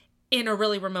in a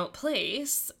really remote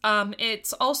place.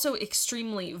 It's also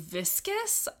extremely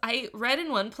viscous. I read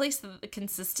in one place that the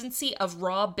consistency of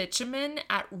raw bitumen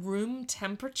at room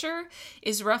temperature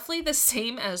is roughly the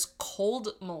same as cold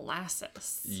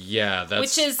molasses. Yeah,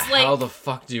 which is how the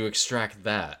fuck do you extract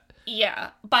that? Yeah,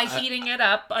 by heating it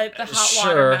up, the hot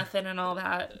water method and all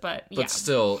that, but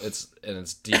still, it's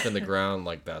deep in the ground,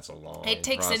 like that's a long It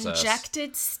takes process.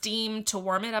 Injected steam to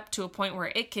warm it up to a point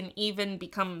where it can even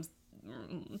become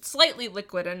slightly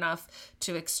liquid enough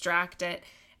to extract it,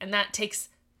 and that takes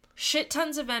shit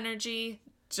tons of energy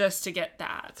just to get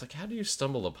that. It's like, how do you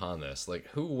stumble upon this? Like,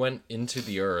 who went into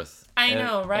the earth? I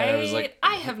know, right?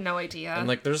 I have no idea. And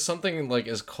like, there's something like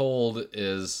as cold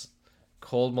as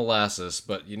cold molasses,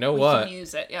 but you know what? We can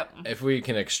use it, yep. If we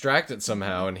can extract it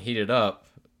somehow and heat it up.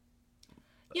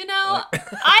 You know,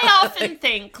 I often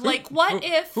think, like, what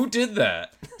if... Who did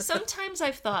that? Sometimes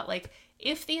I've thought, like,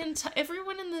 if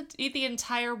everyone in the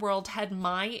entire world had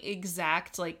my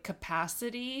exact, like,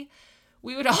 capacity,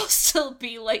 we would all still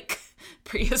be, like,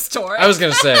 prehistoric. I was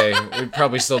going to say, we'd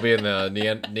probably still be in the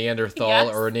Neanderthal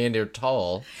or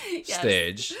Neanderthal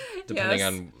stage, depending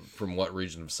on from what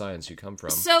region of science you come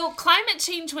from. So climate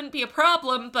change wouldn't be a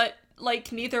problem, but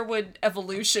like neither would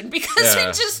evolution, because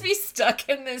we'd just be stuck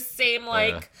in this same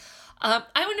like I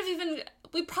wouldn't have even,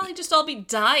 we'd probably just all be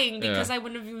dying because I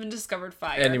wouldn't have even discovered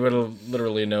fire. And you would have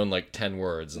literally known like 10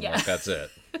 words and like that's it.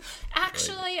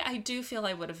 Actually, I do feel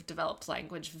I would have developed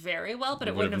language very well, but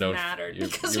it wouldn't have mattered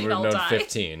because we'd all known die.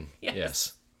 15.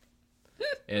 Yes.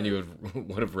 And you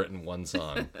would have written one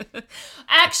song.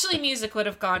 Actually, music would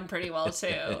have gone pretty well too.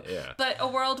 Yeah. But a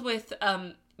world with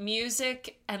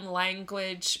music and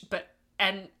language,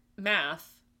 and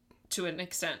math to an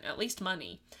extent, at least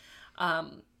money.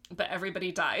 But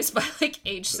everybody dies by like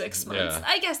age 6 months. Yeah.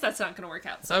 I guess that's not going to work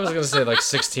out. I was going to say like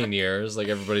 16 years. Like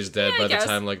everybody's dead by the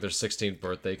time like their 16th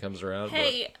birthday comes around.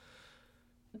 Hey,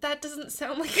 that doesn't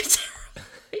sound like a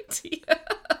terrible idea.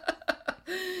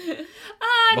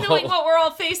 Knowing what we're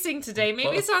all facing today,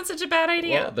 maybe it's not such a bad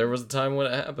idea. Well, there was a time when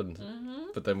it happened,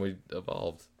 but then we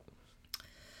evolved.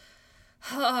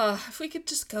 If we could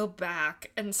just go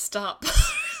back and stop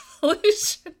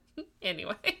revolution.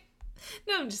 Anyway,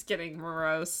 no, I'm just getting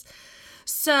morose.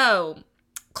 So,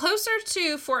 closer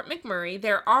to Fort McMurray,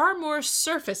 there are more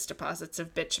surface deposits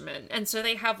of bitumen, and so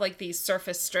they have like these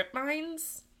surface strip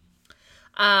mines.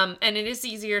 And it is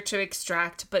easier to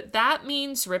extract, but that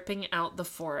means ripping out the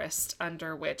forest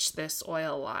under which this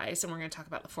oil lies. And we're going to talk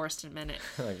about the forest in a minute.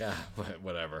 Oh, God,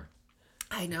 whatever.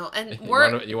 I know. And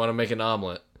you want to make an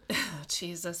omelet. Oh,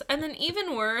 Jesus. And then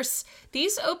even worse,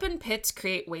 these open pits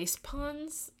create waste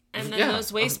ponds. And then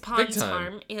those waste ponds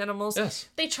harm animals. Yes.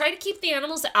 They try to keep the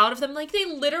animals out of them. Like, they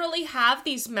literally have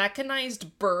these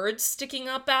mechanized birds sticking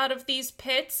up out of these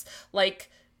pits. Like...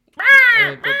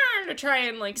 to try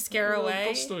and like scare away.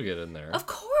 They'll still get in there. Of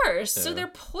course. Yeah. So they're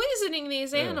poisoning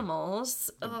these animals.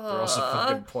 They're also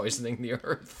fucking poisoning the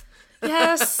earth.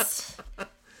 Yes.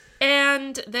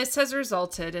 And this has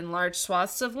resulted in large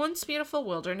swaths of once beautiful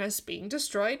wilderness being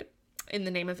destroyed in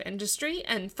the name of industry,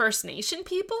 and First Nation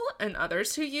people and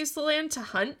others who use the land to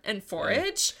hunt and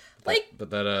forage.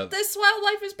 This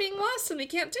wildlife is being lost and we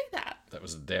can't do that. That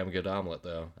was a damn good omelet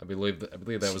though. I believe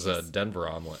that was a Denver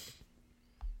omelet.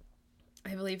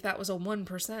 I believe that was a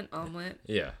 1% omelet.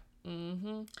 Yeah.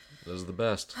 Mm-hmm. Those are the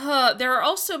best. There are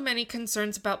also many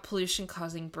concerns about pollution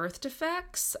causing birth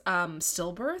defects,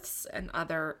 stillbirths, and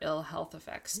other ill health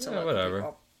effects to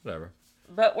whatever.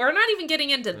 But we're not even getting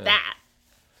into that.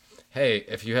 Hey,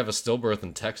 if you have a stillbirth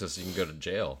in Texas, you can go to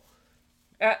jail.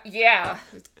 Yeah.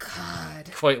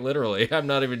 God. Quite literally. I'm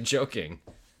not even joking.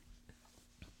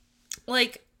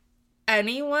 Like,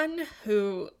 anyone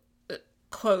who,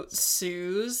 quote,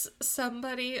 sues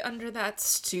somebody under that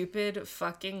stupid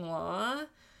fucking law,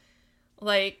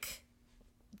 like,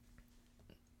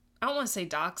 I don't want to say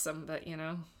dox them, but, you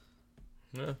know.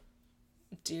 Yeah.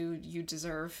 Do you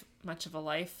deserve much of a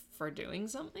life for doing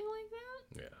something like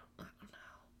that? Yeah.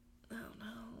 I don't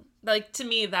know. Like, to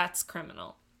me, that's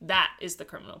criminal. That is the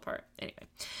criminal part. Anyway.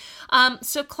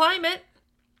 So climate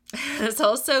has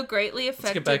also greatly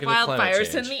affected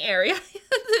wildfires in the area.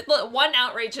 One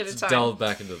outrage at a time. Delve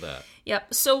back into that.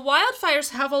 Yep. So wildfires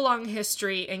have a long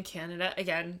history in Canada.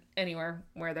 Again, anywhere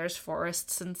where there's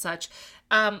forests and such.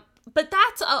 But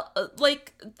that's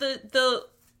like the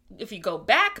if you go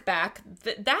back,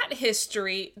 that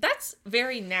history, that's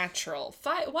very natural.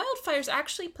 Wildfires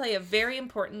actually play a very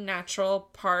important natural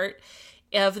part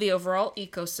of the overall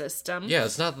ecosystem. Yeah,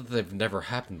 it's not that they've never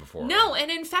happened before. No,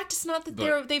 and in fact, it's not that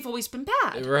they've always been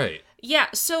bad. Right. Yeah,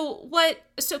 so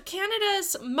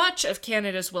much of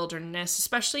Canada's wilderness,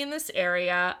 especially in this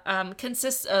area,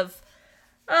 consists of,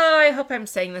 I hope I'm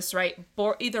saying this right,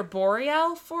 either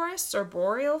boreal forests or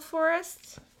boreal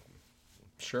forests.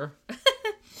 Sure.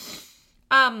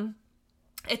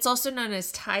 It's also known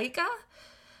as taiga.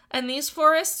 And these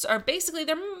forests are basically,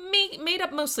 they're made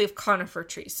up mostly of conifer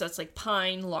trees. So it's like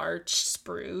pine, larch,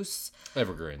 spruce.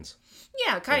 Evergreens.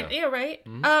 Yeah, yeah, right.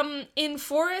 Mm-hmm. In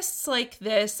forests like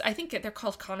this, I think they're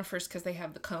called conifers because they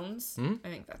have the cones. Mm-hmm. I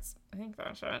think that's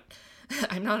it.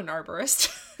 I'm not an arborist.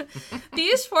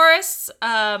 These forests,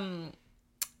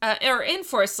 or in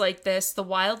forests like this, the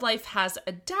wildlife has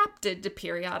adapted to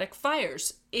periodic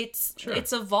fires. It's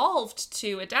evolved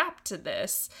to adapt to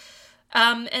this.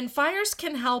 And fires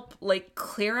can help, like,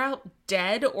 clear out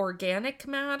dead organic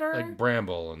matter. Like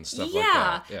bramble and stuff like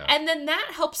that. Yeah. And then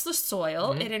that helps the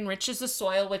soil. Mm-hmm. It enriches the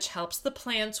soil, which helps the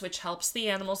plants, which helps the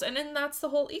animals. And then that's the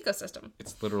whole ecosystem.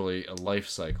 It's literally a life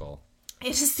cycle.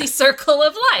 It is the circle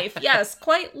of life. Yes,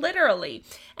 quite literally.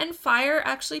 And fire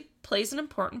actually plays an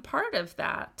important part of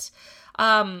that.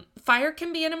 Fire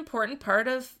can be an important part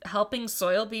of helping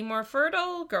soil be more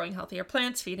fertile, growing healthier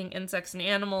plants, feeding insects and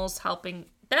animals, helping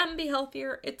them be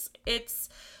healthier. It's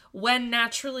when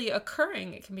naturally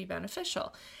occurring, it can be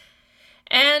beneficial.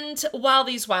 And while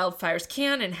these wildfires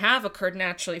can and have occurred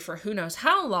naturally for who knows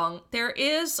how long, there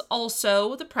is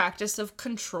also the practice of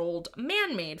controlled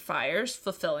man-made fires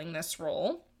fulfilling this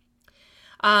role.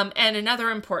 And another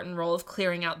important role of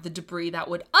clearing out the debris that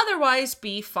would otherwise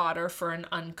be fodder for an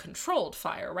uncontrolled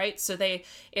fire, right? So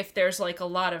if there's like a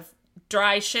lot of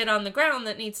dry shit on the ground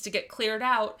that needs to get cleared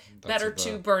out, better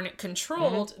to burn it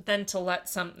controlled than to let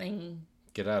something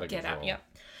get out of control. Yep.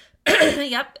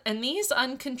 Yep. And these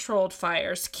uncontrolled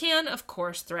fires can, of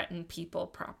course, threaten people,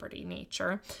 property,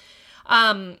 nature.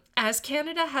 As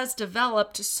Canada has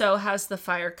developed, so has the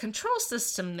fire control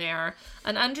system there,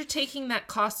 an undertaking that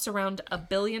costs around $1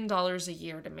 billion a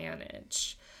year to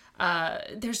manage.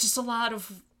 There's just a lot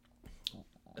of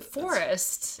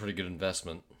forest. Pretty good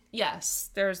investment.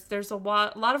 Yes, there's a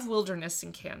lot of wilderness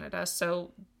in Canada, so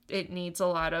it needs a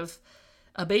lot of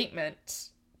abatement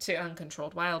to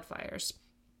uncontrolled wildfires.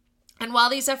 And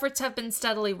while these efforts have been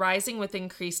steadily rising with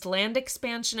increased land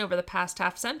expansion over the past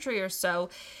half century or so,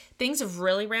 things have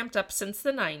really ramped up since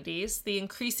the 90s. The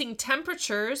increasing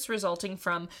temperatures resulting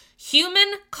from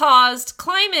human-caused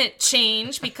climate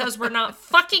change, because we're not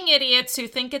fucking idiots who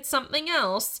think it's something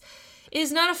else,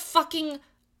 is not a fucking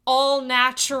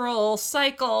all-natural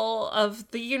cycle of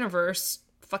the universe.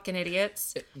 Fucking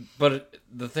idiots. But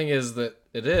the thing is that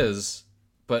it is,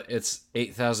 but it's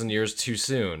 8,000 years too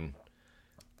soon.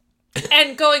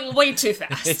 And going way too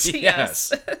fast.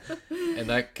 Yes. And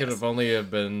that could have only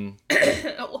have been...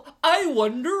 I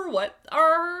wonder what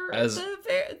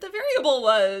the variable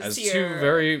was as here. Two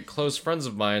very close friends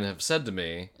of mine have said to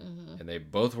me, and they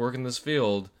both work in this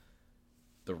field,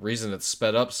 the reason it's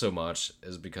sped up so much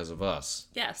is because of us.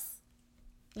 Yes.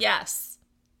 Yes.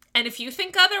 And if you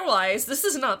think otherwise, this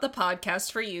is not the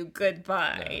podcast for you.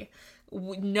 Goodbye.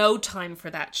 No time for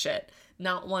that shit.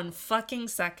 Not one fucking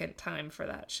second time for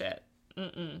that shit.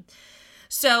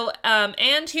 So,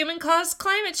 and human-caused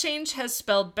climate change has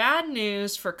spelled bad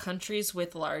news for countries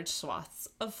with large swaths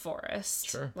of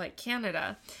forest, like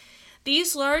Canada.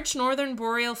 These large northern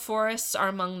boreal forests are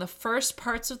among the first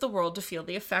parts of the world to feel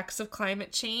the effects of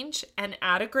climate change, and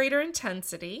at a greater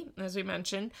intensity, as we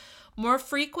mentioned, more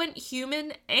frequent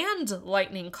human and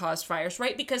lightning-caused fires,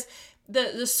 right? Because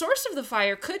the source of the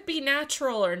fire could be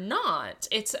natural or not.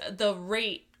 It's the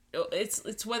rate,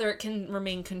 it's whether it can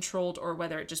remain controlled or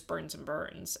whether it just burns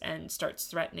and starts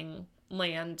threatening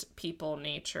land, people,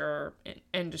 nature,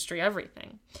 industry,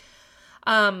 everything.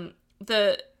 And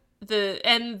they're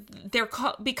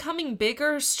becoming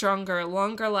bigger, stronger,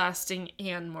 longer lasting,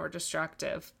 and more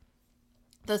destructive.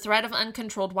 The threat of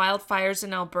uncontrolled wildfires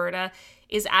in Alberta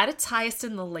is at its highest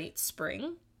in the late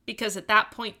spring, because at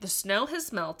that point the snow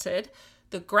has melted,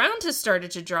 the ground has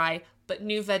started to dry, but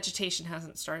new vegetation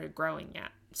hasn't started growing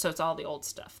yet. So it's all the old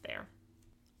stuff there.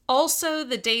 Also,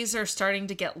 the days are starting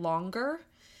to get longer.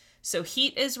 So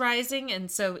heat is rising, and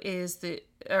so is the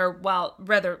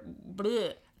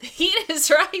heat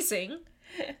is rising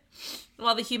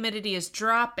while the humidity is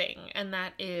dropping, and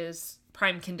that is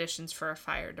prime conditions for a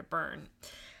fire to burn.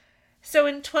 So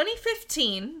in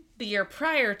 2015, the year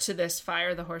prior to this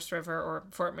fire, the Horse River or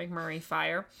Fort McMurray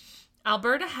fire,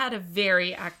 Alberta had a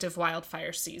very active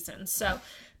wildfire season. So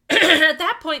at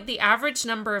that point, the average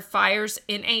number of fires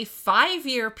in a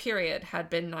 5-year period had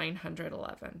been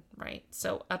 911, right?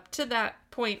 So up to that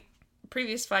point,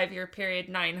 previous 5-year period,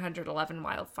 911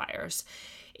 wildfires.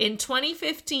 In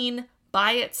 2015,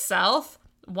 by itself,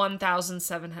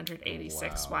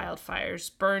 1,786 wildfires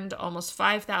burned almost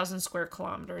 5,000 square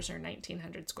kilometers or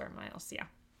 1,900 square miles. Yeah.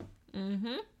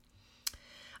 Mm-hmm.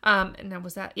 And that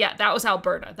was that. Yeah, that was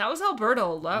Alberta. That was Alberta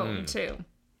alone, too.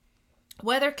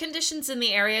 Weather conditions in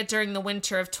the area during the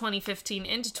winter of 2015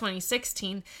 into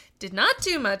 2016 did not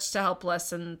do much to help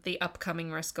lessen the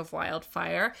upcoming risk of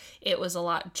wildfire. It was a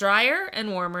lot drier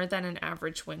and warmer than an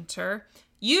average winter.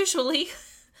 Usually,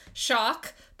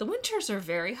 shock, the winters are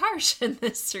very harsh in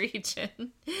this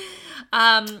region.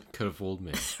 Could have fooled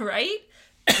me. Right?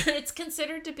 It's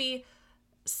considered to be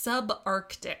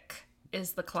subarctic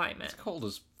is the climate. It's cold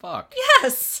as fuck.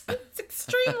 Yes! It's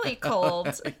extremely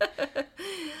cold.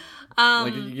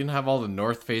 Like, you can have all the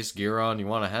North Face gear on you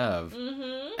want to have.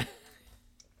 Mm-hmm.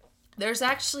 There's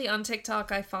actually, on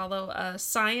TikTok, I follow a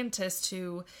scientist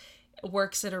who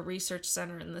works at a research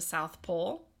center in the South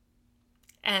Pole.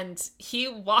 And he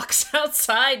walks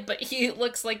outside, but he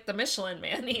looks like the Michelin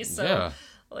Man. He's so,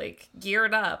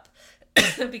 geared up.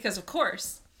 Because, of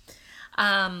course.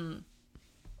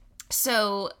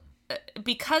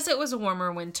 Because it was a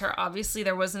warmer winter, obviously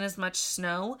there wasn't as much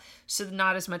snow, so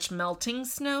not as much melting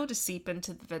snow to seep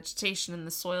into the vegetation and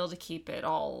the soil to keep it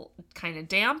all kind of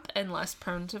damp and less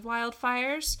prone to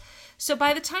wildfires. So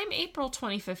by the time April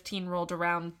 2015 rolled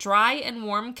around, dry and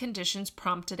warm conditions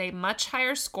prompted a much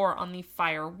higher score on the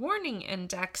fire warning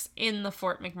index in the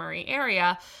Fort McMurray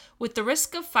area, with the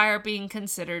risk of fire being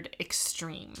considered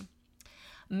extreme.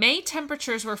 May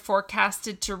temperatures were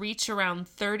forecasted to reach around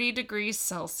 30 degrees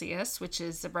Celsius, which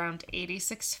is around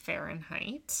 86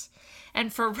 Fahrenheit.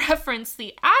 And for reference,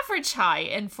 the average high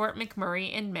in Fort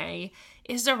McMurray in May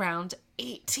is around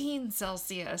 18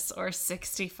 Celsius or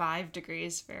 65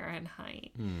 degrees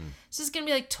Fahrenheit. So it's going to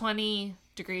be like 20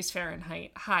 degrees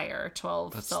Fahrenheit higher,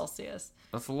 12 Celsius.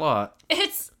 That's a lot.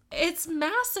 It's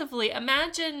massively.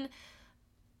 Imagine...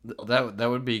 That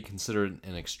would be considered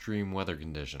an extreme weather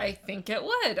condition. I think it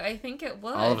would.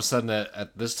 All of a sudden,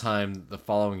 at this time, the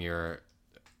following year,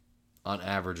 on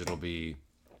average, it'll be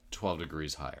 12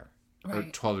 degrees higher. Right. Or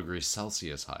 12 degrees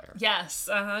Celsius higher. Yes,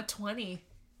 20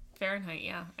 Fahrenheit,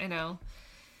 yeah, I know.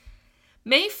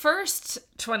 May 1st,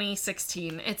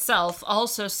 2016 itself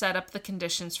also set up the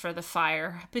conditions for the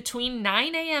fire. Between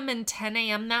 9 a.m. and 10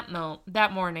 a.m.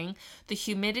 that morning, the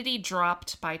humidity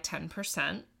dropped by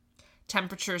 10%.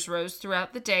 Temperatures rose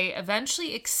throughout the day,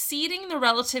 eventually exceeding the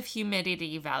relative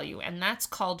humidity value, and that's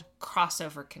called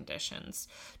crossover conditions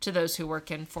to those who work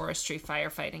in forestry,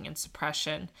 firefighting, and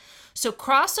suppression. So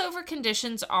crossover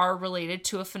conditions are related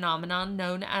to a phenomenon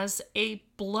known as a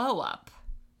blow-up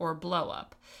or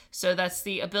blow-up. So that's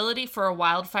the ability for a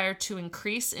wildfire to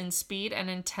increase in speed and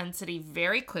intensity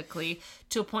very quickly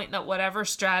to a point that whatever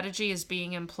strategy is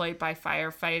being employed by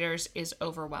firefighters is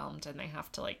overwhelmed and they have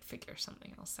to figure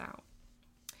something else out.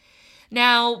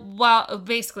 Now, while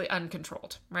basically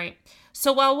uncontrolled, right?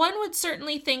 So while one would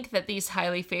certainly think that these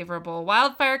highly favorable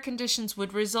wildfire conditions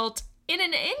would result in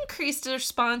an increased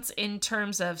response in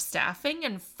terms of staffing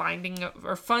and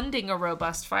funding a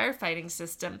robust firefighting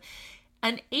system,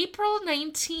 an April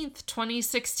 19th,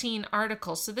 2016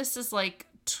 article, so this is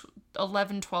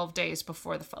 12 days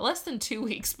before less than 2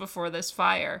 weeks before this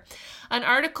fire. An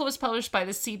article was published by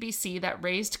the CBC that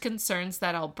raised concerns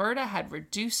that Alberta had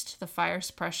reduced the fire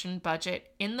suppression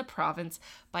budget in the province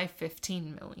by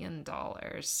 $15 million.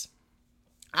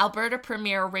 Alberta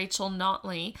Premier Rachel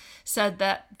Notley said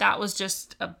that was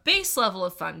just a base level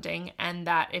of funding and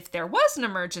that if there was an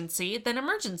emergency, then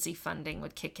emergency funding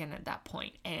would kick in at that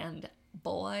point. And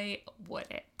boy, would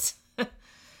it.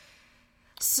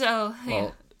 So,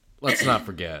 well, let's not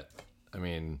forget. I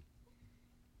mean,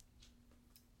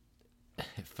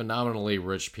 phenomenally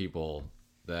rich people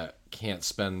that can't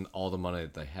spend all the money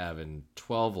that they have in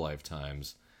 12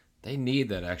 lifetimes, they need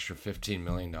that extra $15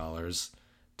 million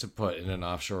to put in an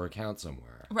offshore account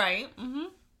somewhere. Right. Mm-hmm.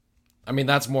 I mean,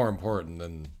 that's more important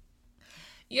than...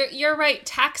 You're right.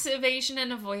 Tax evasion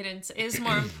and avoidance is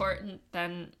more important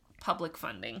than public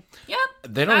funding. Yep.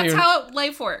 That's how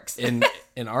life works. in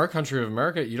our country of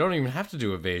America, you don't even have to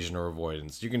do evasion or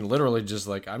avoidance. You can literally just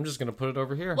I'm just going to put it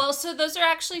over here. Well, so those are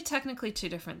actually technically two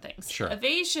different things. Sure.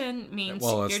 Evasion means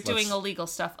you're doing illegal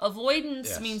stuff.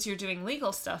 Avoidance means you're doing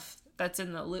legal stuff that's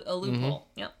in a loophole.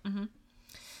 Mm-hmm. Yep. Mm-hmm.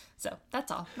 So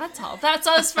that's all. That's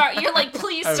as far. You're like,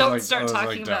 please don't start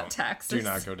talking about taxes. Do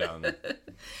not go down.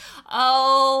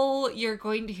 Oh, you're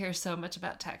going to hear so much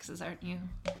about taxes, aren't you?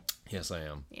 Yes, I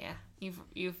am. Yeah,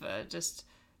 you've just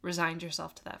resigned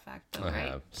yourself to that fact, though, right? I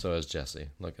have. So has Jesse.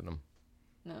 Look at him.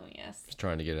 No, yes. He's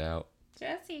trying to get it out.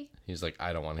 Jesse. He's like,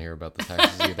 I don't want to hear about the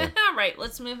taxes either. All right,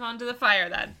 let's move on to the fire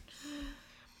then.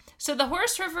 So the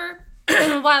Horse River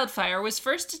wildfire was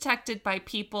first detected by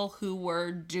people who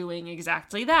were doing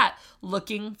exactly that,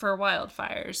 looking for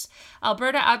wildfires.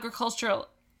 Alberta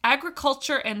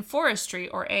Agriculture and Forestry,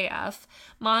 or AF,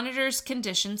 monitors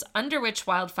conditions under which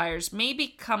wildfires may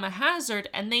become a hazard,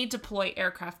 and they deploy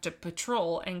aircraft to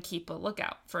patrol and keep a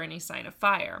lookout for any sign of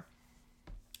fire.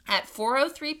 At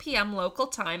 4:03 p.m. local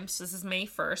time, so this is May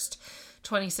 1st,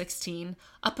 2016,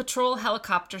 a patrol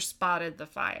helicopter spotted the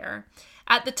fire.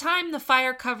 At the time, the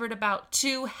fire covered about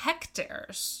 2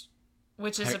 hectares,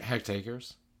 which is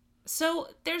hectares? So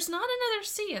there's not another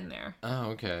C in there. Oh,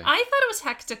 okay. I thought it was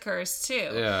hectares too.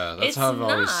 Yeah, that's how I've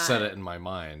always said it in my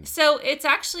mind. So it's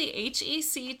actually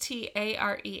Hectares.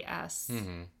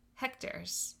 Mm-hmm.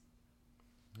 Hectares.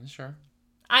 Sure.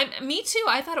 Me too.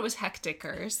 I thought it was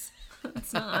hectares.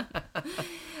 It's not.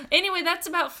 Anyway, that's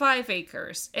about 5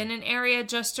 acres in an area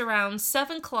just around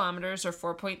 7 kilometers or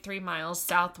 4.3 miles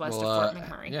southwest of Fort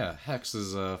McMurray. Yeah, hex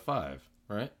is 5,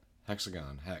 right?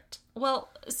 Hexagon, hect.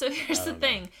 Well, so here's the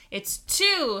thing. It's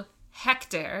 2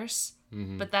 hectares,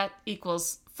 but that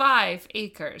equals 5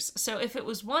 acres. So if it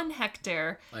was 1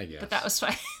 hectare, I guess. But that was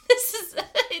 5.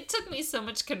 It took me so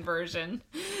much conversion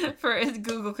for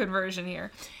Google conversion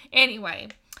here. Anyway,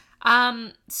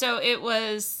 so it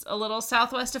was a little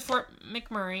southwest of Fort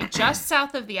McMurray, just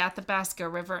south of the Athabasca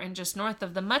River and just north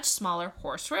of the much smaller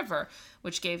Horse River,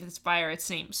 which gave this fire its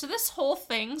name. So this whole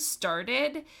thing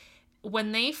started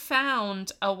when they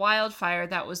found a wildfire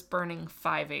that was burning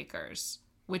 5 acres,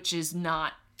 which is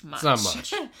not much.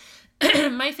 It's not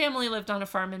much. My family lived on a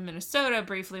farm in Minnesota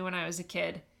briefly when I was a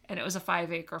kid, and it was a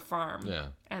 5-acre farm. Yeah.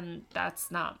 And that's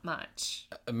not much.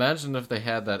 Imagine if they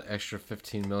had that extra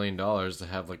 $15 million to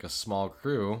have a small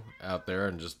crew out there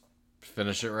and just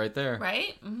finish it right there.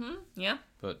 Right? Mm-hmm. Yeah.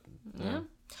 But, yeah.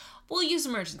 We'll use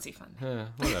emergency fund. Yeah,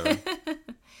 whatever.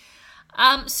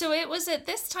 So it was at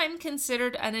this time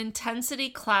considered an intensity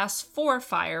class 4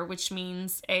 fire, which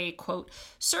means a, quote,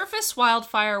 surface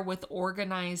wildfire with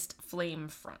organized flame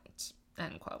front,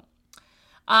 end quote.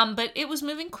 But it was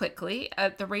moving quickly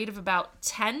at the rate of about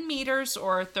 10 meters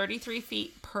or 33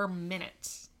 feet per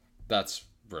minute. That's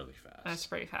really fast. That's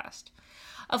pretty fast.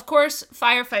 Of course,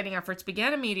 firefighting efforts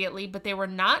began immediately, but they were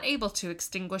not able to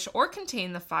extinguish or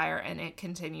contain the fire, and it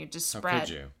continued to spread. How could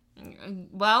you?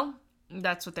 Well,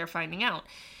 that's what they're finding out.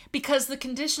 Because the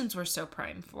conditions were so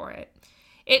prime for it.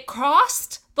 It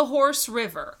crossed the Horse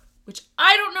River, which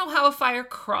I don't know how a fire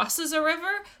crosses a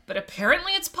river, but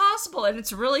apparently it's possible, and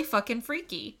it's really fucking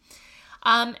freaky.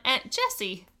 And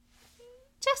Jesse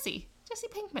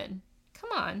Pinkman, come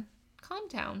on, calm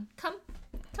down, come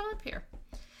up here.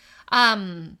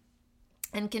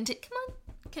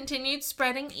 Continued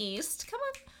spreading east, come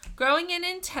on, growing in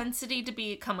intensity to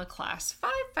become a class 5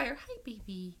 fire. Hi,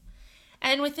 baby.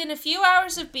 And within a few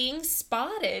hours of being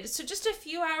spotted, so just a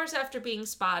few hours after being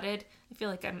spotted, I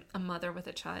feel like I'm a mother with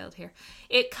a child here,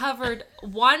 it covered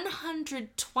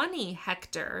 120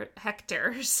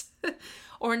 hectares,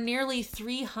 or nearly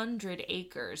 300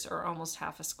 acres, or almost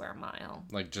half a square mile.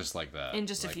 Just like that. In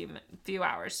just a few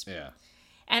hours. Yeah.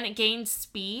 And it gained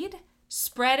speed,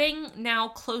 spreading now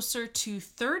closer to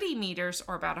 30 meters,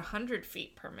 or about 100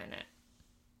 feet per minute.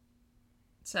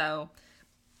 So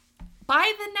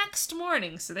by the next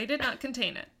morning, so they did not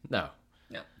contain it. No.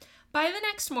 By the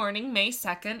next morning, May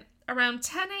 2nd, around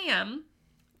 10 a.m.,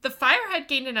 the fire had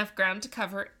gained enough ground to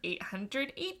cover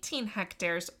 818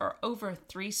 hectares, or over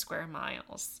 3 square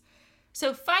miles.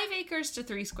 So 5 acres to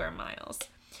 3 square miles.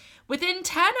 Within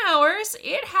 10 hours,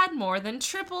 it had more than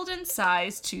tripled in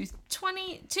size to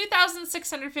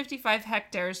 2,655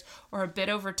 hectares, or a bit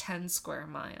over 10 square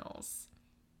miles.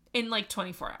 In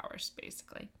 24 hours,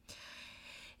 basically.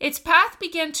 Its path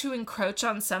began to encroach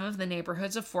on some of the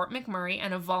neighborhoods of Fort McMurray,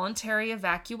 and a voluntary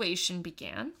evacuation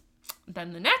began.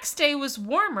 Then the next day was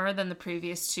warmer than the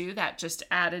previous two. That just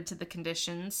added to the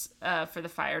conditions for the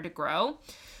fire to grow.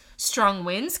 Strong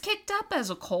winds kicked up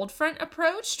as a cold front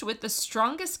approached, with the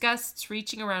strongest gusts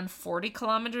reaching around 40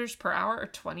 kilometers per hour or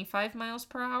 25 miles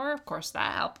per hour. Of course,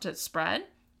 that helped it spread.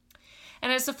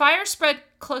 And as the fire spread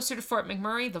closer to Fort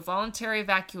McMurray, the voluntary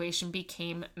evacuation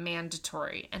became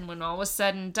mandatory. And when all was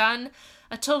said and done,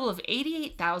 a total of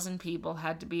 88,000 people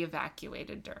had to be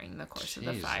evacuated during the course of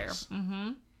the fire.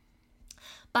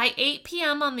 By 8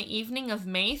 p.m. on the evening of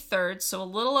May 3rd, so a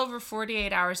little over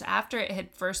 48 hours after it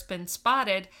had first been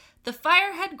spotted, the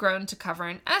fire had grown to cover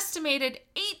an estimated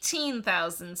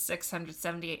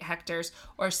 18,678 hectares,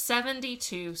 or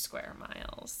 72 square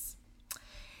miles.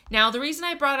 Now, the reason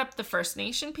I brought up the First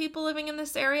Nation people living in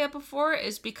this area before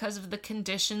is because of the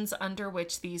conditions under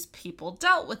which these people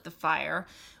dealt with the fire,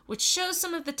 which shows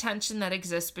some of the tension that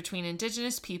exists between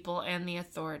Indigenous people and the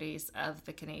authorities of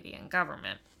the Canadian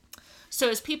government. So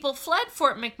as people fled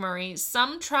Fort McMurray,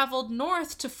 some traveled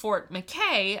north to Fort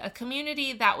McKay, a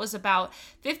community that was about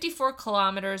 54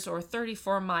 kilometers or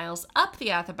 34 miles up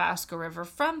the Athabasca River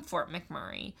from Fort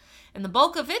McMurray. And the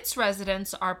bulk of its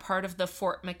residents are part of the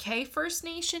Fort McKay First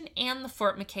Nation and the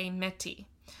Fort McKay Métis.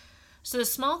 So the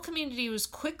small community was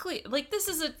quickly, this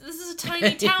is a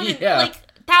tiny town, yeah. And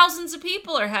thousands of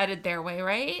people are headed their way,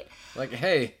 right?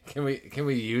 Hey, can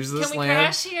we use this land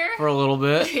crash here for a little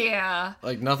bit? Yeah.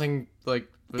 Nothing,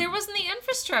 there wasn't the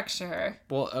infrastructure.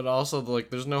 Well, and also,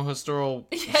 there's no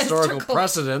historical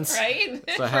precedence. Right?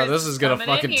 So how this is going to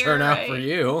fucking turn out for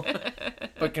you.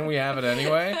 But can we have it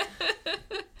anyway?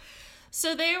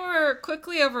 So they were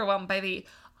quickly overwhelmed by the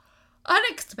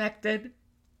unexpected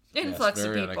influx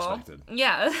of people. Unexpected.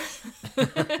 Yeah.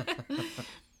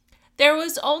 There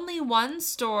was only one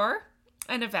store,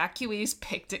 and evacuees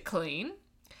picked it clean.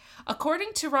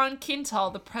 According to Ron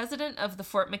Quintal, the president of the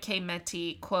Fort McKay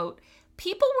Métis, quote,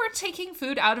 "People were taking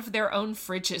food out of their own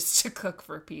fridges to cook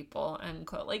for people," end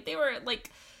quote. They were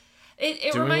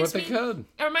it doing reminds what they could.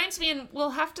 It reminds me, and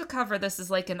we'll have to cover this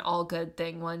as an all good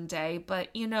thing one day, but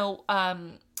a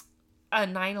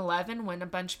 9/11 when a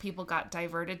bunch of people got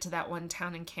diverted to that one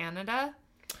town in Canada.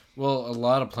 Well, a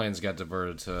lot of planes got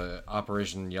diverted to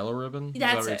Operation Yellow Ribbon.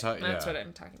 That's it. That's what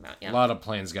I'm talking about. Yeah. A lot of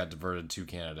planes got diverted to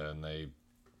Canada, and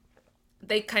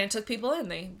they kind of took people in.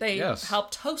 They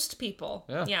helped host people.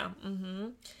 Yeah. Yeah.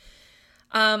 Mm-hmm.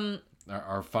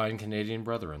 Our fine Canadian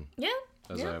brethren. Yeah.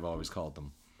 As I've always called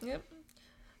them. Yep.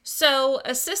 So,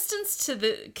 assistance to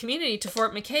the community, to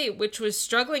Fort McKay, which was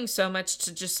struggling so much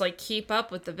to just keep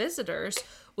up with the visitors,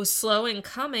 was slow in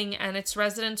coming, and its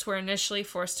residents were initially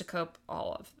forced to cope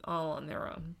all on their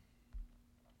own.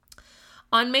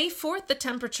 On May 4th, the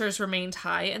temperatures remained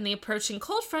high, and the approaching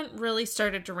cold front really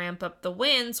started to ramp up the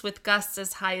winds, with gusts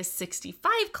as high as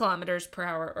 65 kilometers per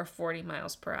hour or 40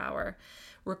 miles per hour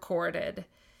recorded.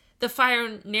 The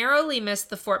fire narrowly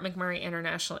missed the Fort McMurray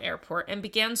International Airport and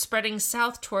began spreading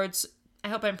south towards, I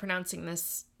hope I'm pronouncing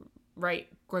this right,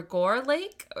 Gregor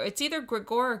Lake? It's either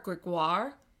Gregor or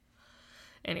Gregoire.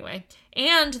 Anyway,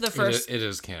 and the first... It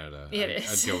is Canada. It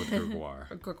is. I'd go with Gregoire.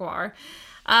 Gregoire.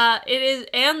 It is,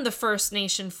 and the First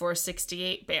Nation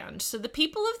 468 band. So the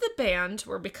people of the band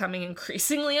were becoming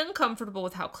increasingly uncomfortable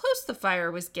with how close the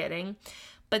fire was getting,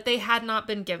 but they had not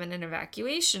been given an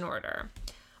evacuation order.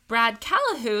 Brad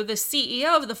Callahoo, the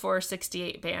CEO of the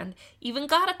 468 band, even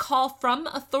got a call from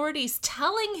authorities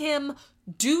telling him,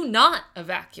 do not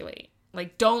evacuate.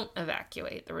 Don't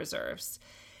evacuate the reserves.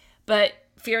 But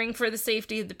fearing for the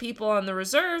safety of the people on the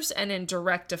reserves, and in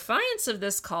direct defiance of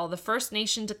this call, the First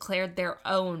Nation declared their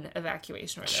own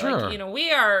evacuation order. Sure.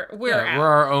 We're out. We're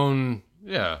our own,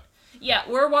 yeah. Yeah,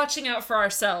 we're watching out for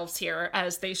ourselves here,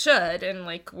 as they should, and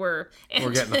we're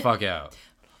getting the fuck out.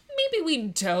 Maybe we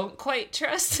don't quite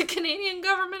trust the Canadian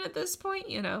government at this point,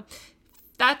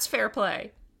 That's fair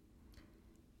play.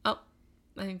 Oh,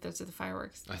 I think those are the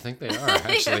fireworks. I think they are,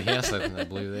 actually. Yes, I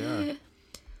believe they are.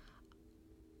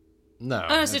 No.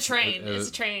 Oh, it's a train. It's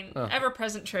a train. Oh.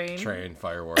 Ever-present train. Train,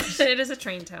 fireworks. It is a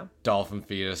train town. Dolphin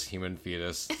fetus, human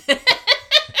fetus.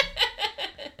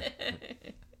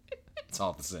 It's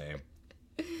all the same.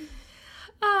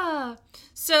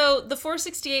 So the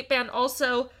 468 band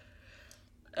also...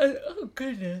 oh,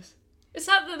 goodness. It's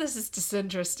not that this is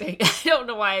disinteresting. I don't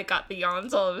know why I got the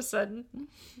yawns all of a sudden.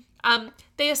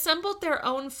 They assembled their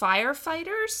own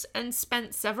firefighters and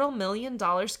spent several $1 million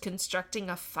constructing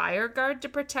a fire guard to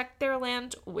protect their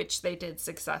land, which they did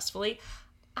successfully.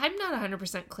 I'm not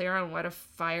 100% clear on what a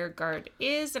fire guard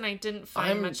is, and I didn't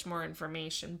find much more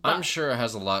information. But I'm sure it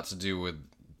has a lot to do with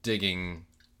digging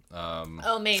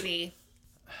Maybe.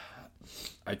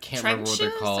 I can't remember what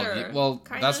they're called. Well,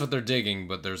 that's what they're digging,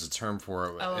 but there's a term for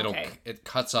it. Oh, okay. It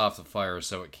cuts off the fire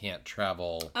so it can't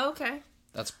travel. Okay.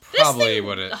 That's probably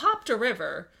what it hopped a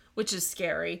river, which is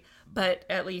scary, but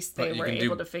at least they were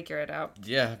able to figure it out.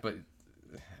 Yeah, but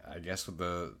I guess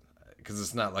because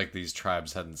it's not like these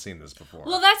tribes hadn't seen this before.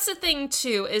 Well, that's the thing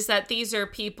too, is that these are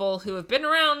people who have been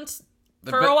around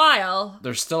for a while.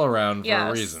 They're still around for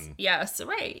a reason. Yes,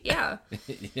 right, yeah.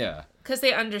 Yeah. Because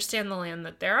they understand the land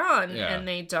that they're on, and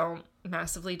they don't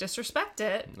massively disrespect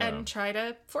it and try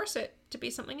to force it to be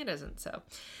something it isn't. So,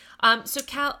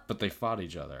 But they fought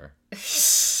each other.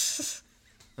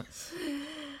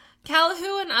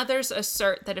 Calhoun and others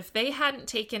assert that if they hadn't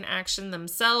taken action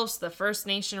themselves, the First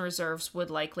Nation reserves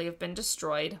would likely have been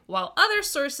destroyed, while other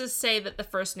sources say that the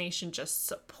First Nation just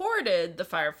supported the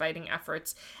firefighting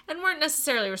efforts and weren't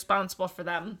necessarily responsible for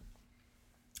them.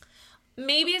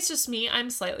 Maybe it's just me. I'm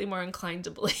slightly more inclined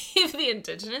to believe the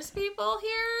indigenous people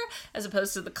here as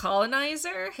opposed to the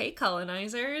colonizer. Hey,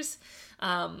 colonizers.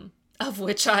 Of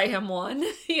which I am one.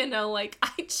 You know, like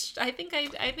I think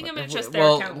I'm gonna trust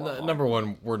their account more. Number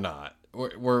one, we're not.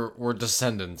 We're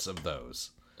descendants of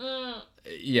those.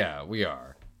 Yeah, we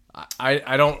are.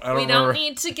 I don't. We don't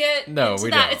need to get into that.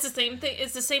 Don't. It's the same thing.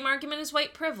 It's the same argument as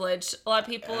white privilege. A lot of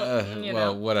people,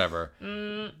 well, whatever.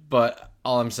 But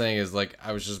all I'm saying is, like,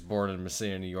 I was just born in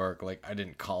Messina, New York. Like, I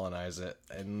didn't colonize it,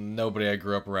 and nobody I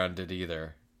grew up around did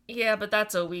either. Yeah, but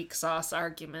that's a weak sauce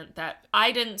argument. That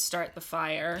I didn't start the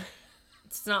fire.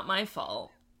 It's not my fault.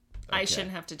 Okay. I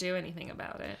shouldn't have to do anything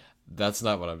about it. That's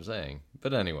not what I'm saying.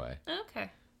 But anyway.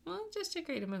 Okay. Well, just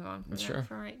agree to move on from that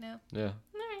for right now. Yeah. All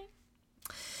right.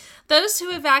 Those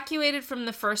who evacuated from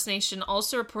the First Nation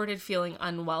also reported feeling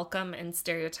unwelcome and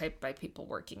stereotyped by people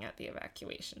working at the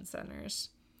evacuation centers.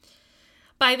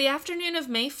 By the afternoon of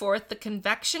May 4th, the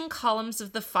convection columns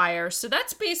of the fire, so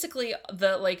that's basically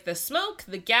the smoke,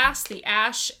 the gas, the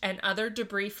ash, and other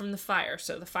debris from the fire.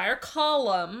 So the fire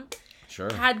column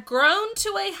had grown to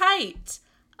a height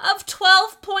of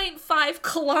 12.5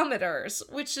 kilometers,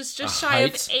 which is just shy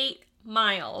of 8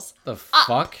 miles. The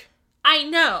fuck? I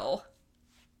know.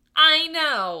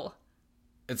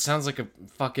 It sounds like a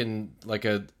fucking,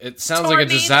 it sounds like a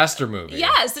disaster movie.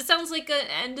 Yes, it sounds like an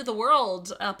end of the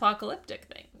world apocalyptic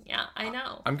thing. Yeah, I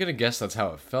know. I'm gonna guess that's how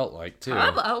it felt like, too.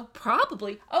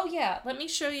 Probably. Oh, yeah, let me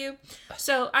show you.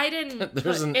 So, I didn't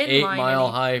There's an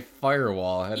 8-mile-high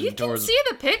firewall heading towards... You can see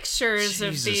the pictures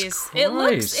of these.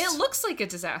 Christ. It looks like a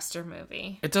disaster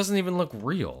movie. It doesn't even look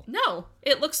real. No,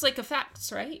 it looks like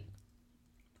effects, right?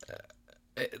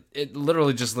 It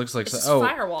literally just looks like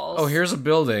firewalls. Oh, here's a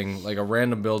building, like a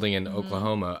random building in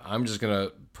Oklahoma. I'm just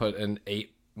gonna put an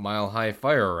 8-mile-high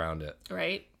fire around it.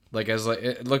 Right.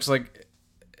 It looks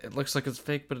like it's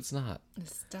fake, but it's not.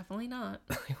 It's definitely not.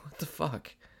 What the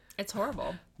fuck? It's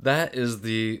horrible. That is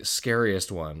the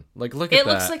scariest one. Like, look at that.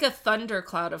 It looks like a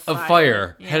thundercloud of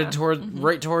fire. Headed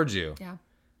right towards you. Yeah.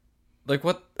 Like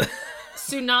what?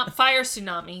 Fire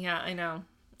tsunami. Yeah,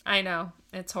 I know.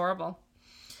 It's horrible.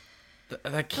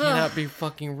 That cannot be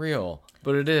fucking real,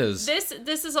 but it is.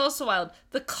 This is also wild.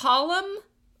 The column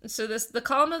of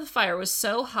the fire was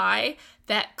so high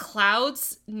that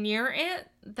clouds near it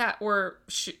that were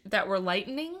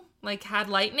lightning, had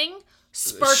lightning,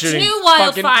 sparked new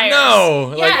wildfires.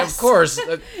 No, yes. Of course.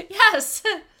 Yes.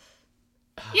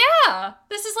 Yeah,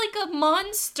 this is like a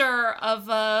monster of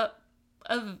a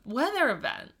weather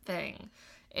event thing.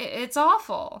 It's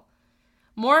awful.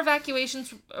 More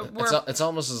evacuations were... It's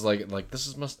almost as like this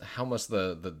is how much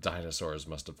the dinosaurs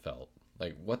must have felt.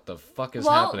 Like, what the fuck is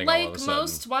happening all of a sudden?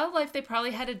 Most wildlife, they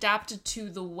probably had adapted to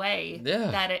the way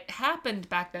that it happened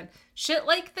back then. Shit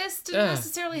like this didn't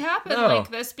necessarily happen like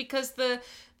this because the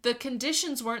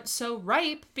conditions weren't so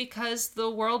ripe because the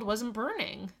world wasn't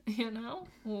burning. You know?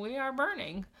 We are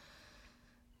burning.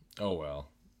 Oh, well.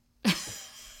 It's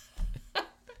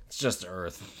just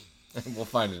Earth. We'll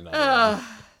find another one.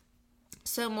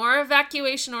 So more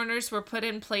evacuation orders were put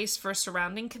in place for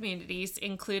surrounding communities,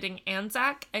 including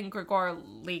Anzac and Gregor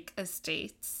Lake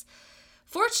estates.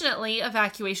 Fortunately,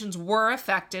 evacuations were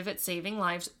effective at saving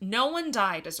lives. No one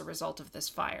died as a result of this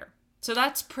fire. So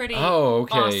that's pretty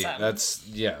awesome.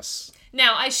 Yes.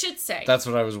 Now, I should say... That's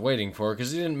what I was waiting for,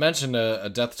 because you didn't mention a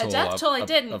death toll I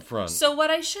didn't. Up front. So what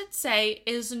I should say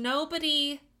is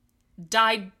nobody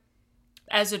died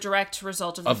as a direct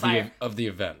result of the fire. Of the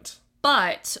event.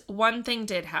 But one thing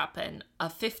did happen. A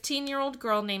 15-year-old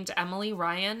girl named Emily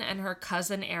Ryan and her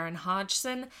cousin Erin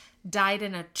Hodgson died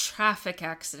in a traffic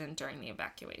accident during the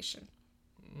evacuation.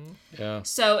 Yeah.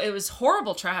 So it was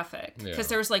horrible traffic because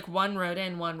there was one road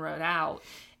in, one road out.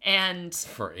 And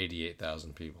for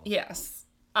 88,000 people. Yes.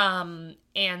 And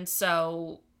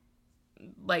so,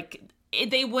 like,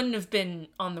 they wouldn't have been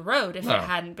on the road if it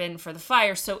hadn't been for the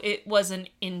fire. So it wasn't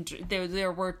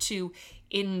there were 2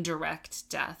 indirect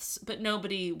deaths, but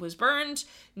nobody was burned.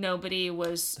 Nobody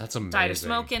was died of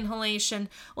smoke inhalation.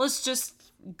 Well, it's just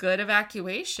good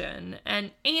evacuation,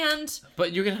 and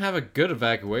but you can have a good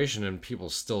evacuation and people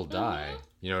still die.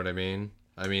 You know what I mean?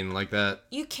 I mean, like that.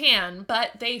 You can,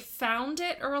 but they found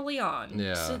it early on.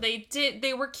 Yeah. So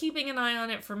they were keeping an eye on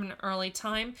it from an early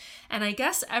time. And I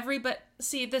guess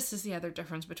see, this is the other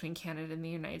difference between Canada and the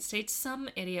United States. Some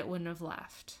idiot wouldn't have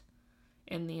left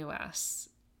in the U.S.,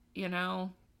 you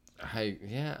know? I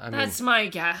mean, that's my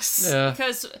guess. Yeah.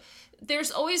 Because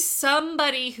there's always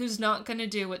somebody who's not going to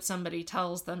do what somebody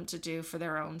tells them to do for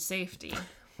their own safety.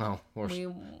 Well, we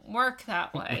work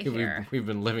that way here. We've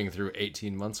been living through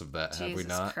 18 months of that, have we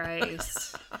not? Jesus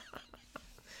Christ.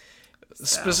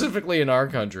 Specifically in our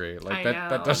country. Like,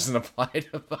 that doesn't apply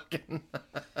to fucking...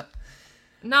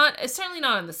 It's certainly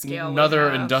not on the scale. In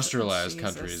other industrialized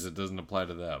countries, it doesn't apply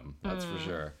to them. That's for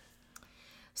sure.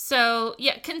 So,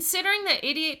 yeah, considering that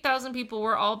 88,000 people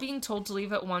were all being told to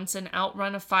leave at once and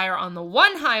outrun a fire on the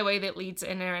one highway that leads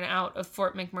in and out of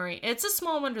Fort McMurray, it's a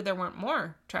small wonder there weren't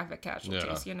more traffic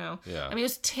casualties, you know? Yeah. I mean, it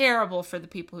was terrible for the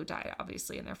people who died,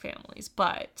 obviously, and their families.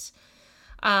 But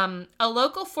a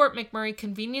local Fort McMurray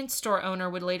convenience store owner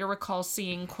would later recall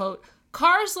seeing, quote,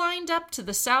 cars lined up to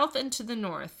the south and to the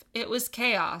north. It was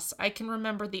chaos. I can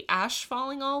remember the ash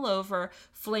falling all over,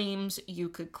 flames, you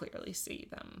could clearly see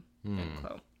them. End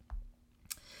quote.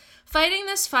 Fighting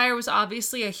this fire was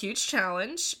obviously a huge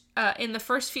challenge. In the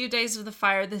first few days of the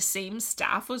fire, the same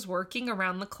staff was working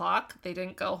around the clock. They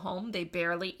didn't go home. They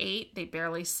barely ate. They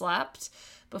barely slept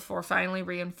before finally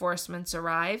reinforcements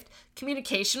arrived.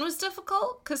 Communication was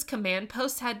difficult because command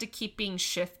posts had to keep being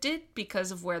shifted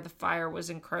because of where the fire was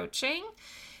encroaching.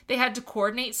 They had to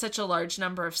coordinate such a large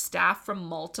number of staff from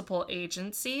multiple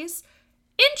agencies.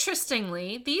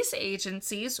 Interestingly, these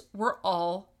agencies were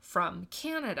all from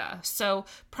Canada. So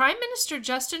Prime Minister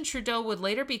Justin Trudeau would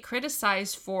later be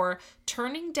criticized for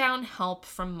turning down help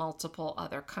from multiple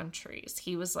other countries.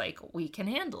 He was like, we can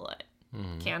handle it.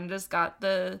 Canada's got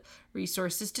the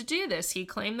resources to do this. He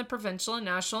claimed the provincial and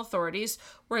national authorities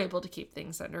were able to keep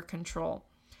things under control.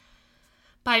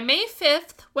 By May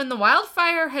 5th, when the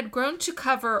wildfire had grown to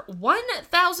cover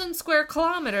 1,000 square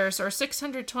kilometers or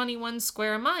 621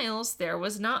 square miles, there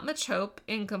was not much hope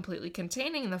in completely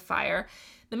containing the fire.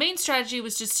 The main strategy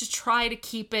was just to try to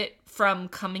keep it from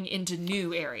coming into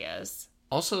new areas.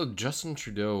 Also, Justin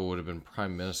Trudeau would have been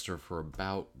prime minister for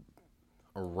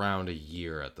around a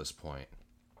year at this point.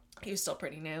 He was still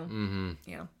pretty new. Mm-hmm.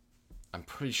 Yeah. I'm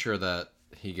pretty sure that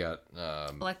he got...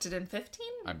 elected in 15?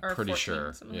 I'm pretty 14,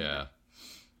 sure, yeah.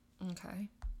 Like okay.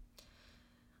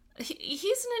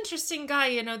 He's an interesting guy,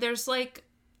 you know, there's like...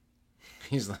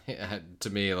 He's like, to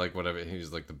me, like, whatever,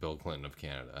 he's like the Bill Clinton of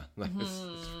Canada. Like, yeah.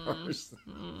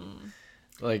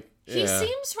 He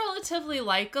seems relatively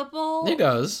likable. He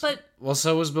does. But well,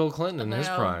 so was Bill Clinton in his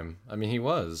prime. I mean, he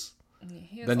was.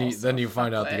 Then you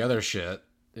find out the other shit.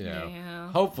 You know.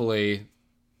 Yeah. Hopefully.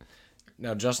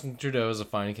 Now, Justin Trudeau is a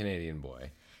fine Canadian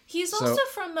boy. He's also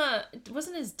from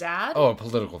wasn't his dad? Oh, a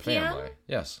political family.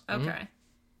 Yes. Okay. Mm-hmm.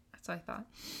 That's what I thought.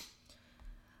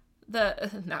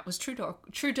 That was Trudeau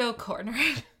Corner.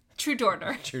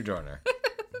 Trudorner.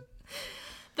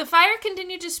 The fire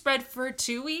continued to spread for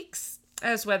 2 weeks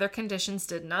as weather conditions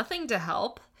did nothing to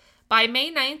help. By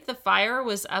May 9th, the fire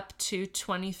was up to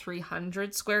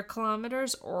 2,300 square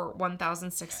kilometers or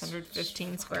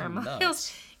 1,615 square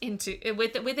miles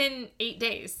within 8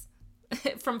 days,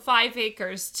 from 5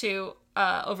 acres to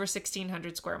over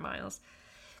 1,600 square miles.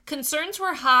 Concerns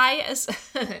were high as...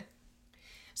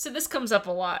 So this comes up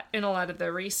a lot in a lot of the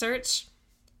research.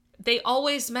 They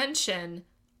always mention,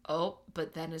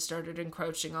 but then it started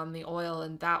encroaching on the oil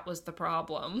and that was the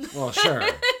problem. Well, sure.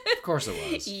 Of course it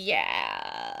was.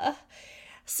 Yeah.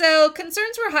 So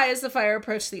concerns were high as the fire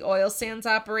approached the oil sands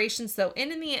operations, though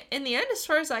in the end, as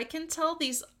far as I can tell,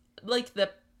 these, like,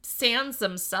 the sands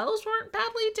themselves weren't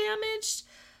badly damaged.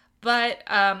 But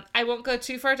I won't go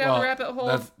too far down the rabbit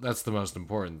hole. That's the most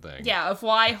important thing. Yeah, of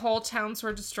why whole towns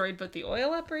were destroyed, but the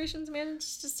oil operations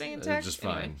managed to stay intact. Just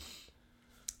fine. Anyway,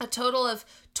 a total of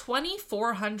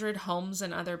 2,400 homes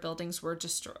and other buildings were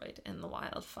destroyed in the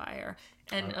wildfire.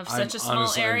 And of such a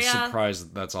small area... I'm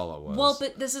surprised that's all it was. Well,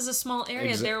 but this is a small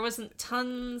area. There wasn't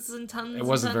tons and tons it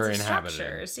wasn't and tons very of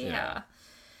inhabited. Structures.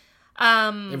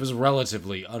 Yeah. It was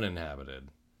relatively uninhabited.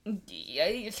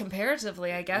 Yeah,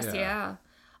 comparatively, I guess, yeah.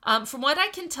 From what I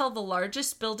can tell, the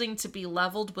largest building to be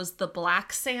leveled was the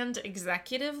Black Sand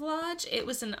Executive Lodge. It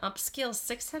was an upscale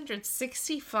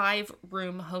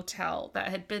 665-room hotel that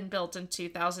had been built in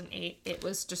 2008. It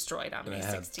was destroyed on May 16th.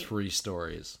 It had 3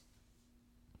 stories.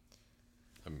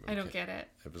 I don't get it.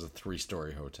 It was a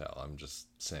 3-story hotel. I'm just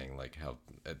saying, like, how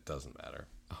it doesn't matter.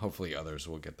 Hopefully others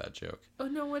will get that joke. Oh,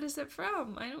 no, what is it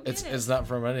from? I don't get it. It's not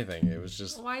from anything. It was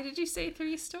just... Why did you say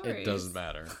 3 stories? It doesn't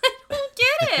matter. I don't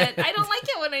get it. I don't like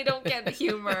it when I don't get the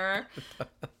humor.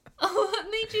 Oh, what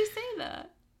made you say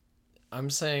that? I'm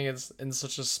saying it's in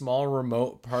such a small,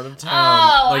 remote part of town.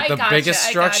 Oh, like, the biggest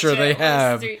structure they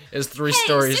have is 3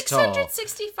 stories tall.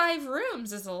 665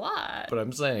 rooms is a lot. But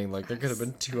I'm saying, like, there could have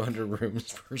been 200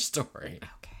 rooms per story.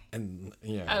 Okay. And,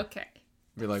 yeah. Okay.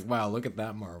 Be like, wow, look at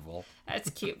that marvel. That's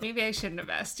cute. Maybe I shouldn't have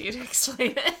asked you to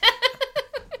explain it.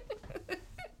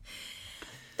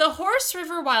 The Horse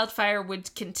River wildfire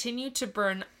would continue to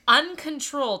burn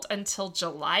uncontrolled until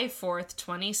July 4th,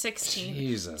 2016.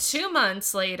 Jesus. 2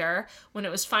 months later, when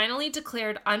it was finally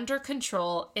declared under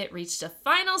control, it reached a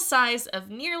final size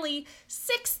of nearly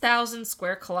 6,000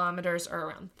 square kilometers, or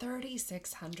around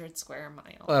 3,600 square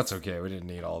miles. Well, that's okay. We didn't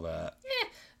need all that.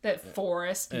 That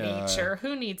forest nature.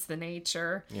 Who needs the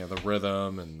nature? Yeah, the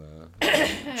rhythm and the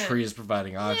trees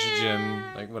providing oxygen.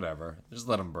 Yeah. Like, whatever. Just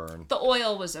let them burn. The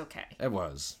oil was okay. It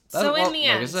was. So in the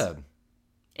end. Like I said.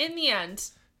 In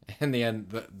the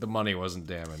end, the money wasn't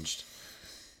damaged.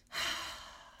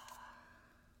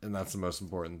 And that's the most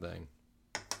important thing.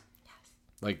 Yes.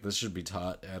 Like, this should be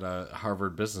taught at a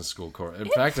Harvard Business School course. In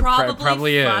fact, it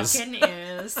probably is. It fucking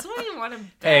is. What do you want to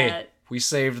bet? Hey, we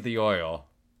saved the oil.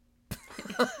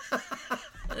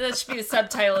 That should be the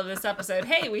subtitle of this episode.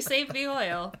 Hey, we saved the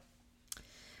oil.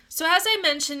 So as I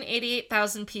mentioned,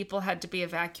 88,000 people had to be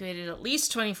evacuated. At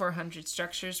least 2,400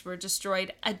 structures were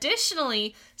destroyed.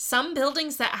 Additionally, some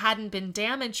buildings that hadn't been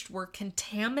damaged were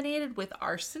contaminated with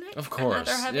arsenic. Of course. And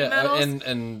other heavy metals.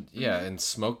 And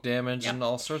smoke damage and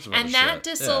all sorts of other shit. And that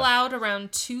disallowed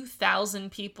around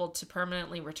 2,000 people to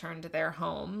permanently return to their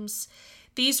homes.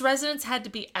 These residents had to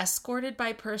be escorted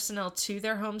by personnel to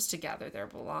their homes to gather their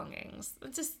belongings.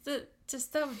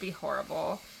 That would be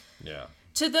horrible. Yeah.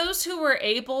 To those who were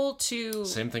able to...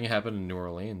 Same thing happened in New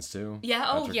Orleans, too.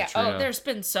 Yeah, Katrina. Oh, there's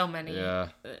been so many. Yeah.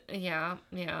 Yeah.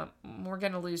 We're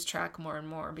going to lose track more and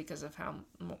more because of how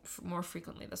more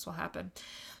frequently this will happen.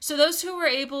 So those who were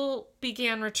able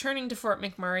began returning to Fort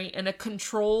McMurray in a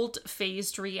controlled,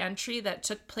 phased re-entry that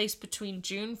took place between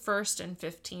June 1st and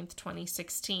 15th,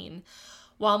 2016.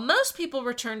 While most people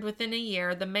returned within a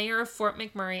year, the mayor of Fort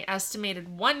McMurray estimated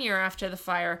 1 year after the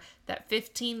fire that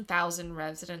 15,000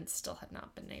 residents still had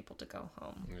not been able to go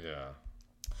home. Yeah.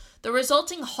 The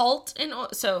resulting halt in...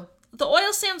 So the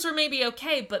oil sands were maybe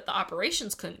okay, but the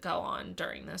operations couldn't go on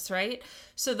during this, right?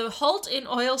 So the halt in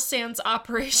oil sands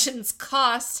operations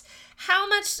cost... How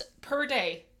much per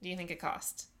day do you think it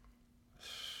cost?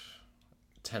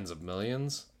 Tens of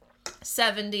millions?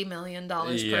 $70 million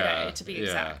per day, to be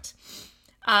exact.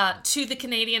 To the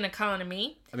Canadian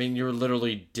economy. I mean, you're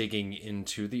literally digging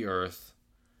into the earth.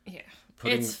 Yeah.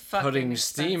 Putting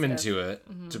steam into it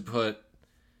to put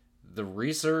the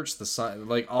research, the science,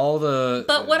 like all the...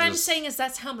 But what I'm saying is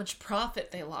that's how much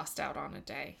profit they lost out on a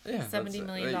day. Yeah. $70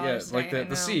 million yeah, like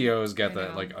the CEOs get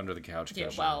that like under the couch cushion.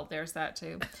 Yeah, well, there's that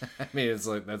too. I mean, it's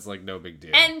like, that's like no big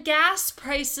deal. And gas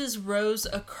prices rose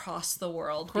across the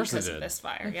world because of this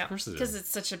fire. Yeah. Of course they did. Because it's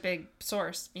such a big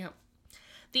source. Yeah.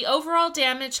 The overall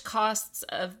damage costs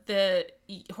of the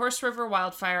Horse River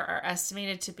wildfire are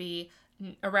estimated to be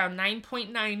around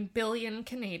 9.9 billion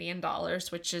Canadian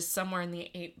dollars, which is somewhere in the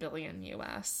 8 billion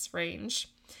US range,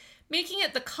 making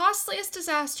it the costliest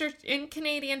disaster in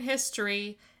Canadian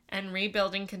history, and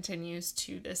rebuilding continues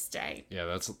to this day. Yeah,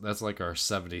 that's like our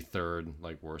 73rd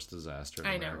like worst disaster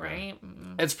in America. Know, right?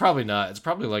 Mm-hmm. It's probably not. It's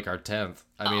probably like our 10th.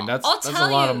 I mean, that's a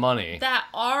lot of money. That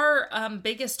our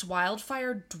biggest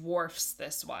wildfire dwarfs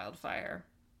this wildfire.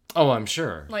 Oh, I'm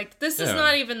sure. Like, this is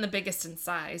not even the biggest in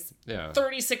size. Yeah.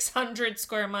 3,600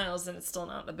 square miles, and it's still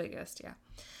not the biggest, yeah.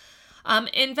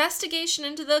 Investigation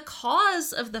into the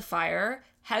cause of the fire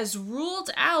has ruled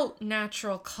out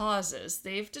natural causes.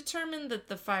 They've determined that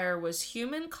the fire was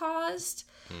human-caused,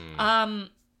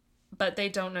 but they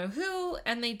don't know who,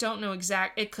 and they don't know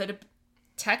it could have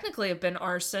technically have been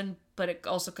arson, but it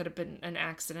also could have been an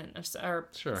accident or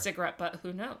cigarette butt.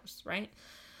 Who knows, right?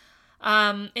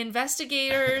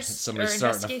 Investigators... Somebody's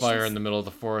starting a fire in the middle of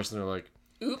the forest, and they're like...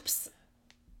 Oops.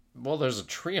 Well, there's a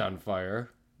tree on fire,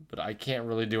 but I can't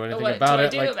really do anything about it.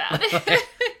 What do I do about it?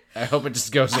 I hope it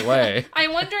just goes away. I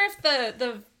wonder if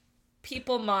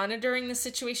people monitoring the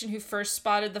situation who first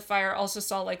spotted the fire also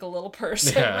saw like a little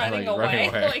person running away.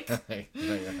 Like, all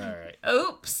right.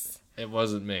 Oops. It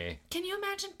wasn't me. Can you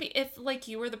imagine if like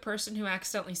you were the person who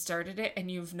accidentally started it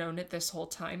and you've known it this whole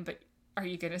time, but are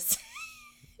you gonna say?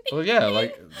 Well,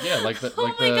 like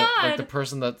the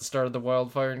person that started the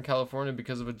wildfire in California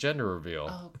because of a gender reveal.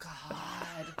 Oh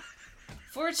God.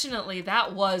 Fortunately,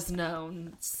 that was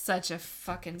known. Such a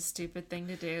fucking stupid thing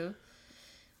to do.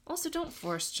 Also, don't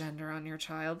force gender on your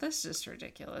child. That's just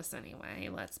ridiculous anyway.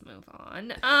 Let's move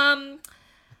on.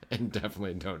 And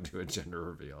definitely don't do a gender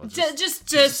reveal.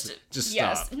 Just yes.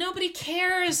 Stop. Nobody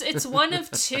cares. It's one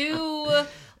of two.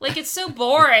 Like, it's so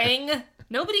boring.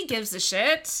 Nobody gives a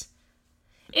shit.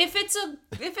 If it's a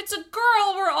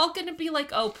girl, we're all gonna be like,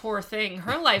 oh, poor thing,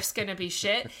 her life's gonna be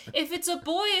shit. If it's a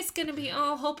boy, it's gonna be,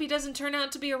 oh, hope he doesn't turn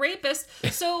out to be a rapist.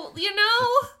 So,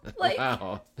 like,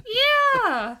 wow.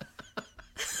 Yeah.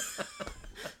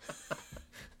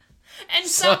 And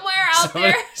somewhere out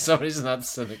there, somebody's not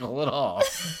cynical at all.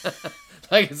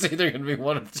 Like, it's either gonna be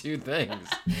one of two things: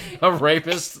 a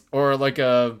rapist or like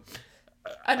an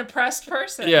oppressed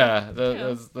person. Yeah,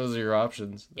 those are your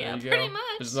options. There you pretty go. much.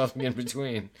 There's nothing in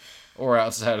between or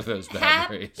outside of those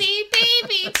boundaries. Happy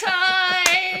baby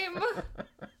time.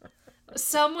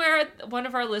 Somewhere, one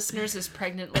of our listeners is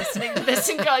pregnant, listening to this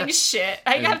and going, "Shit,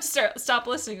 I have to stop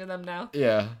listening to them now."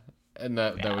 Yeah. And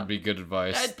that would be good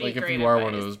advice. That'd be like, if you are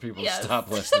one of those people, stop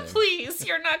listening. Please,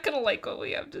 you're not going to like what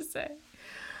we have to say.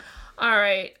 All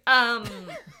right.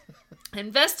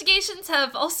 Investigations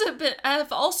have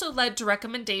also led to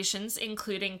recommendations,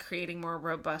 including creating more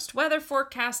robust weather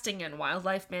forecasting and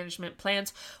wildlife management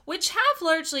plans, which have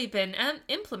largely been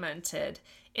implemented.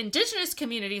 Indigenous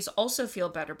communities also feel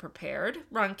better prepared.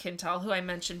 Ron Kintal, who I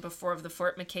mentioned before of the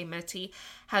Fort McKay Métis,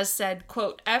 has said,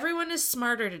 quote, everyone is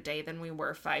smarter today than we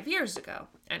were 5 years ago,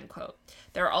 end quote.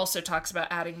 There are also talks about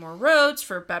adding more roads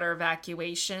for better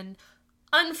evacuation.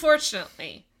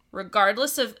 Unfortunately,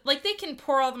 regardless of, like, they can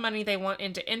pour all the money they want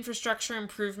into infrastructure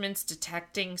improvements,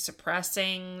 detecting,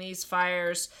 suppressing these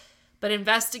fires, but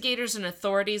investigators and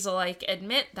authorities alike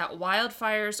admit that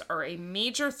wildfires are a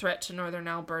major threat to northern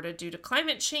Alberta due to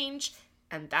climate change,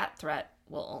 and that threat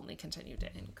will only continue to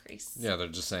increase. Yeah, they're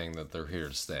just saying that they're here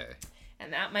to stay.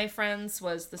 And that, my friends,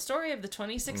 was the story of the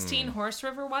 2016 Horse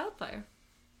River wildfire.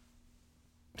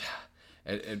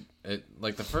 It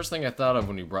like the first thing I thought of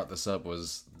when you brought this up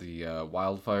was the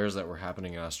wildfires that were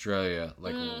happening in Australia,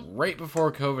 like right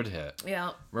before COVID hit.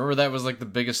 Yeah. Remember that was like the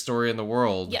biggest story in the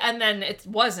world. Yeah, and then it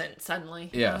wasn't suddenly.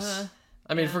 Yes.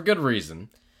 I mean, for good reason.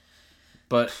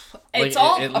 But like, it's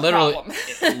all a problem.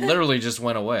 It literally just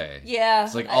went away. Yeah.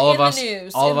 It's like all of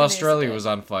Australia was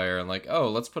on fire, and like, oh,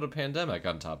 let's put a pandemic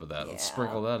on top of that. Yeah. Let's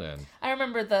sprinkle that in. I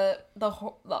remember the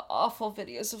awful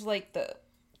videos of like the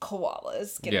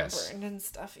koalas getting burned and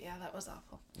stuff. Yeah, that was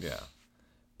awful. Yeah.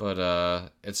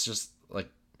 But it's just like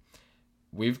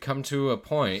we've come to a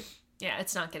point. Yeah,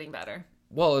 it's not getting better.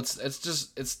 Well, it's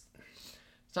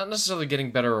not necessarily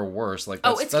getting better or worse. Like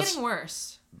it's getting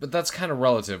worse. But that's kind of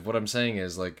relative. What I'm saying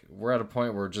is, like, we're at a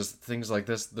point where just things like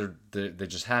this, they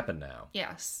just happen now.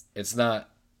 Yes. It's not.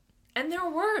 And they're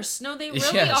worse. No, they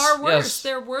really are worse. Yes.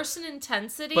 They're worse in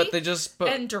intensity.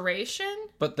 And duration.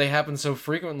 But they happen so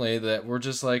frequently that we're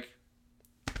just like.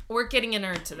 We're getting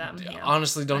inert to them. Yeah.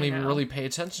 Honestly, don't even really pay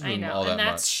attention to them all that much. And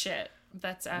that's shit.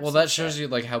 That's absolutely well, that shows you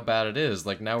like how bad it is.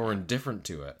 Like now we're indifferent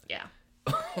to it. Yeah.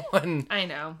 When, I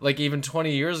know. Like even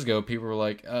 20 years ago, people were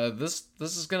like, "This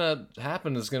is gonna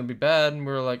happen. It's gonna be bad," and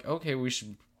we were like, "Okay, we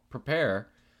should prepare."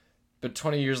 But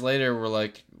 20 years later, we're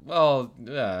like, "Well,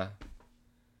 yeah."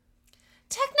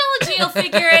 Technology will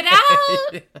figure it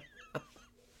out.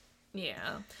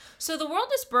 Yeah. So the world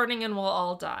is burning and we'll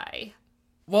all die.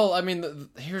 Well, I mean,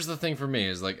 here's the thing for me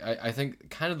is like I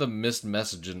think kind of the missed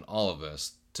message in all of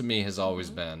this to me has always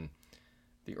been,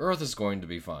 the Earth is going to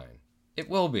be fine. It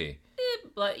will be.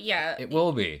 But yeah, it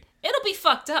will be. It'll be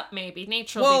fucked up. Maybe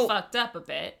nature will be fucked up a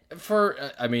bit. It'll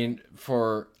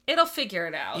figure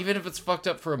it out. Even if it's fucked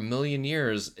up for 1 million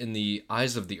years, in the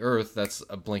eyes of the Earth, that's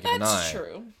a blink of an eye. That's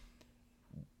true.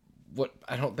 What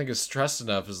I don't think is stressed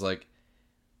enough is like,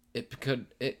 it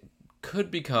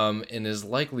could become and is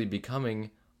likely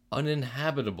becoming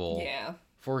uninhabitable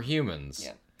for humans.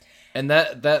 Yeah. And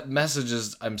that message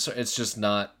is, it's just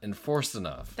not enforced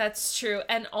enough. That's true.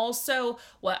 And also,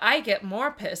 what I get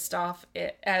more pissed off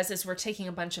is we're taking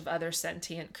a bunch of other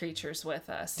sentient creatures with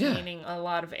us, meaning a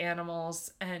lot of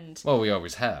animals and... Well, we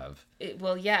always have.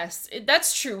 Yes,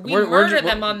 that's true. We murder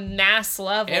them on mass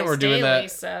levels and we're doing daily,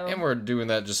 And we're doing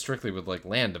that just strictly with, like,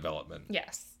 land development.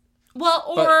 Yes. Well,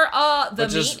 or the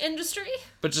meat industry.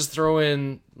 But just throw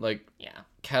in, like... Yeah.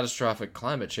 catastrophic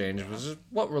climate change, which is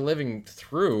what we're living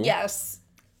through. Yes.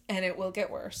 And it will get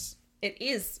worse. It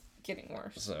is getting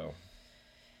worse.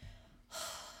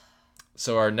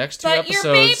 So our next two episodes...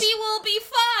 But your baby will be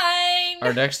fine!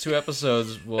 Our next 2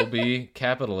 episodes will be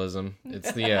capitalism.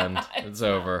 It's the end. It's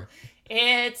over.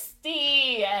 It's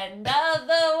the end of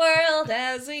the world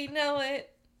as we know it.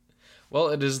 Well,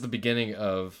 it is the beginning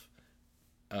of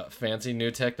fancy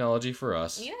new technology for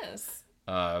us. Yes.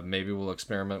 Maybe we'll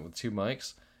experiment with 2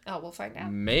 mics. Oh, we'll find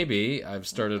out. Maybe I've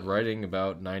started writing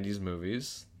about 90s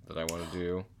movies that I want to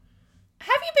do.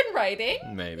 Have you been writing?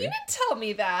 Maybe. You didn't tell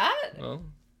me that. Well,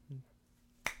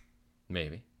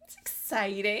 maybe. It's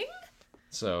exciting.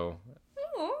 So.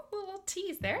 Oh, a little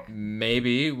tease there.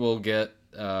 Maybe we'll get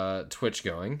Twitch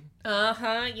going.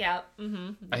 Yeah.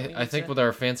 I think with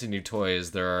our fancy new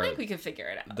toys, I think we can figure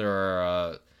it out. There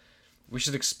are. We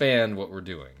should expand what we're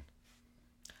doing.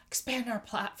 Expand our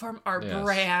platform, our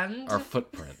brand. Our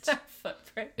footprint. Our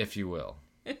footprint. If you will.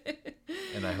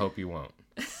 And I hope you won't.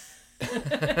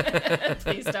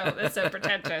 Please don't. That's so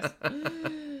pretentious.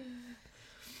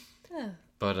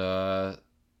 But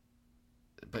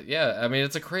yeah, I mean,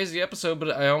 it's a crazy episode,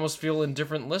 but I almost feel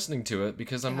indifferent listening to it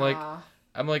because I'm like,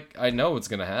 I know what's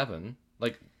gonna happen.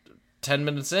 Like 10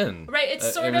 minutes in. Right,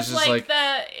 it's sort of like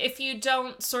if you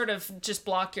don't sort of just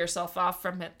block yourself off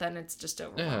from it, then it's just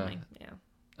overwhelming. Yeah.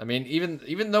 I mean,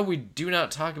 even though we do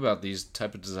not talk about these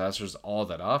type of disasters all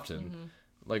that often,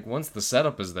 like once the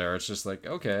setup is there, it's just like,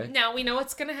 okay. Now we know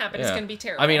what's going to happen. Yeah. It's going to be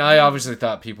terrible. I mean, I obviously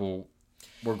thought people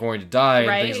were going to die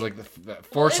and things like that.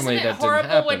 Fortunately, that didn't happen. Isn't it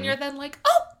horrible when you're then like,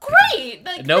 oh, great!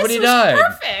 Like, nobody this was died.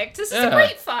 Perfect. This is a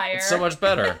great fire. It's so much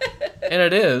better. And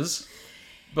it is.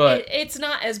 But it's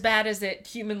not as bad as it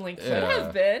humanly could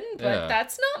have been, but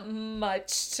that's not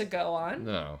much to go on.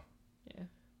 No. Yeah.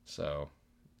 So,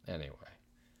 anyway.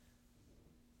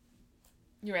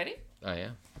 You ready? I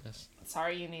am. Yes.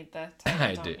 Sorry, you need the timer,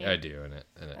 I do, and it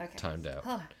timed out.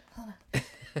 Hold on.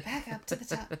 Back up to the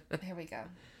top. There we go.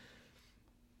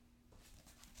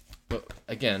 But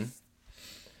again,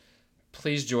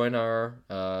 please join our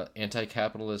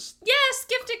anti-capitalist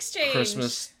gift exchange.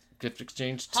 Christmas gift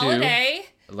exchange 2. Holiday.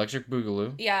 Electric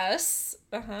Boogaloo. Yes.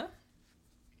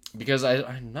 Because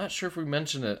I'm not sure if we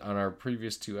mentioned it on our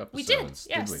previous 2 episodes. We did.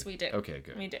 Yes, we did. Okay,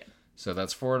 good. We did. So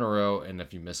that's 4 in a row, and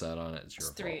if you miss out on it, it's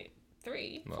your fault.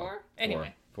 4?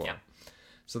 Anyway. 4. Yeah.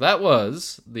 So that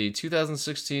was the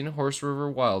 2016 Horse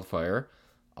River wildfire,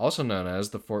 also known as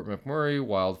the Fort McMurray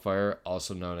wildfire,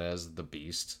 also known as the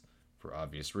Beast, for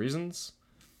obvious reasons.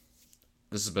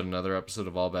 This has been another episode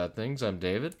of All Bad Things. I'm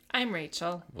David. I'm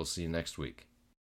Rachel. We'll see you next week.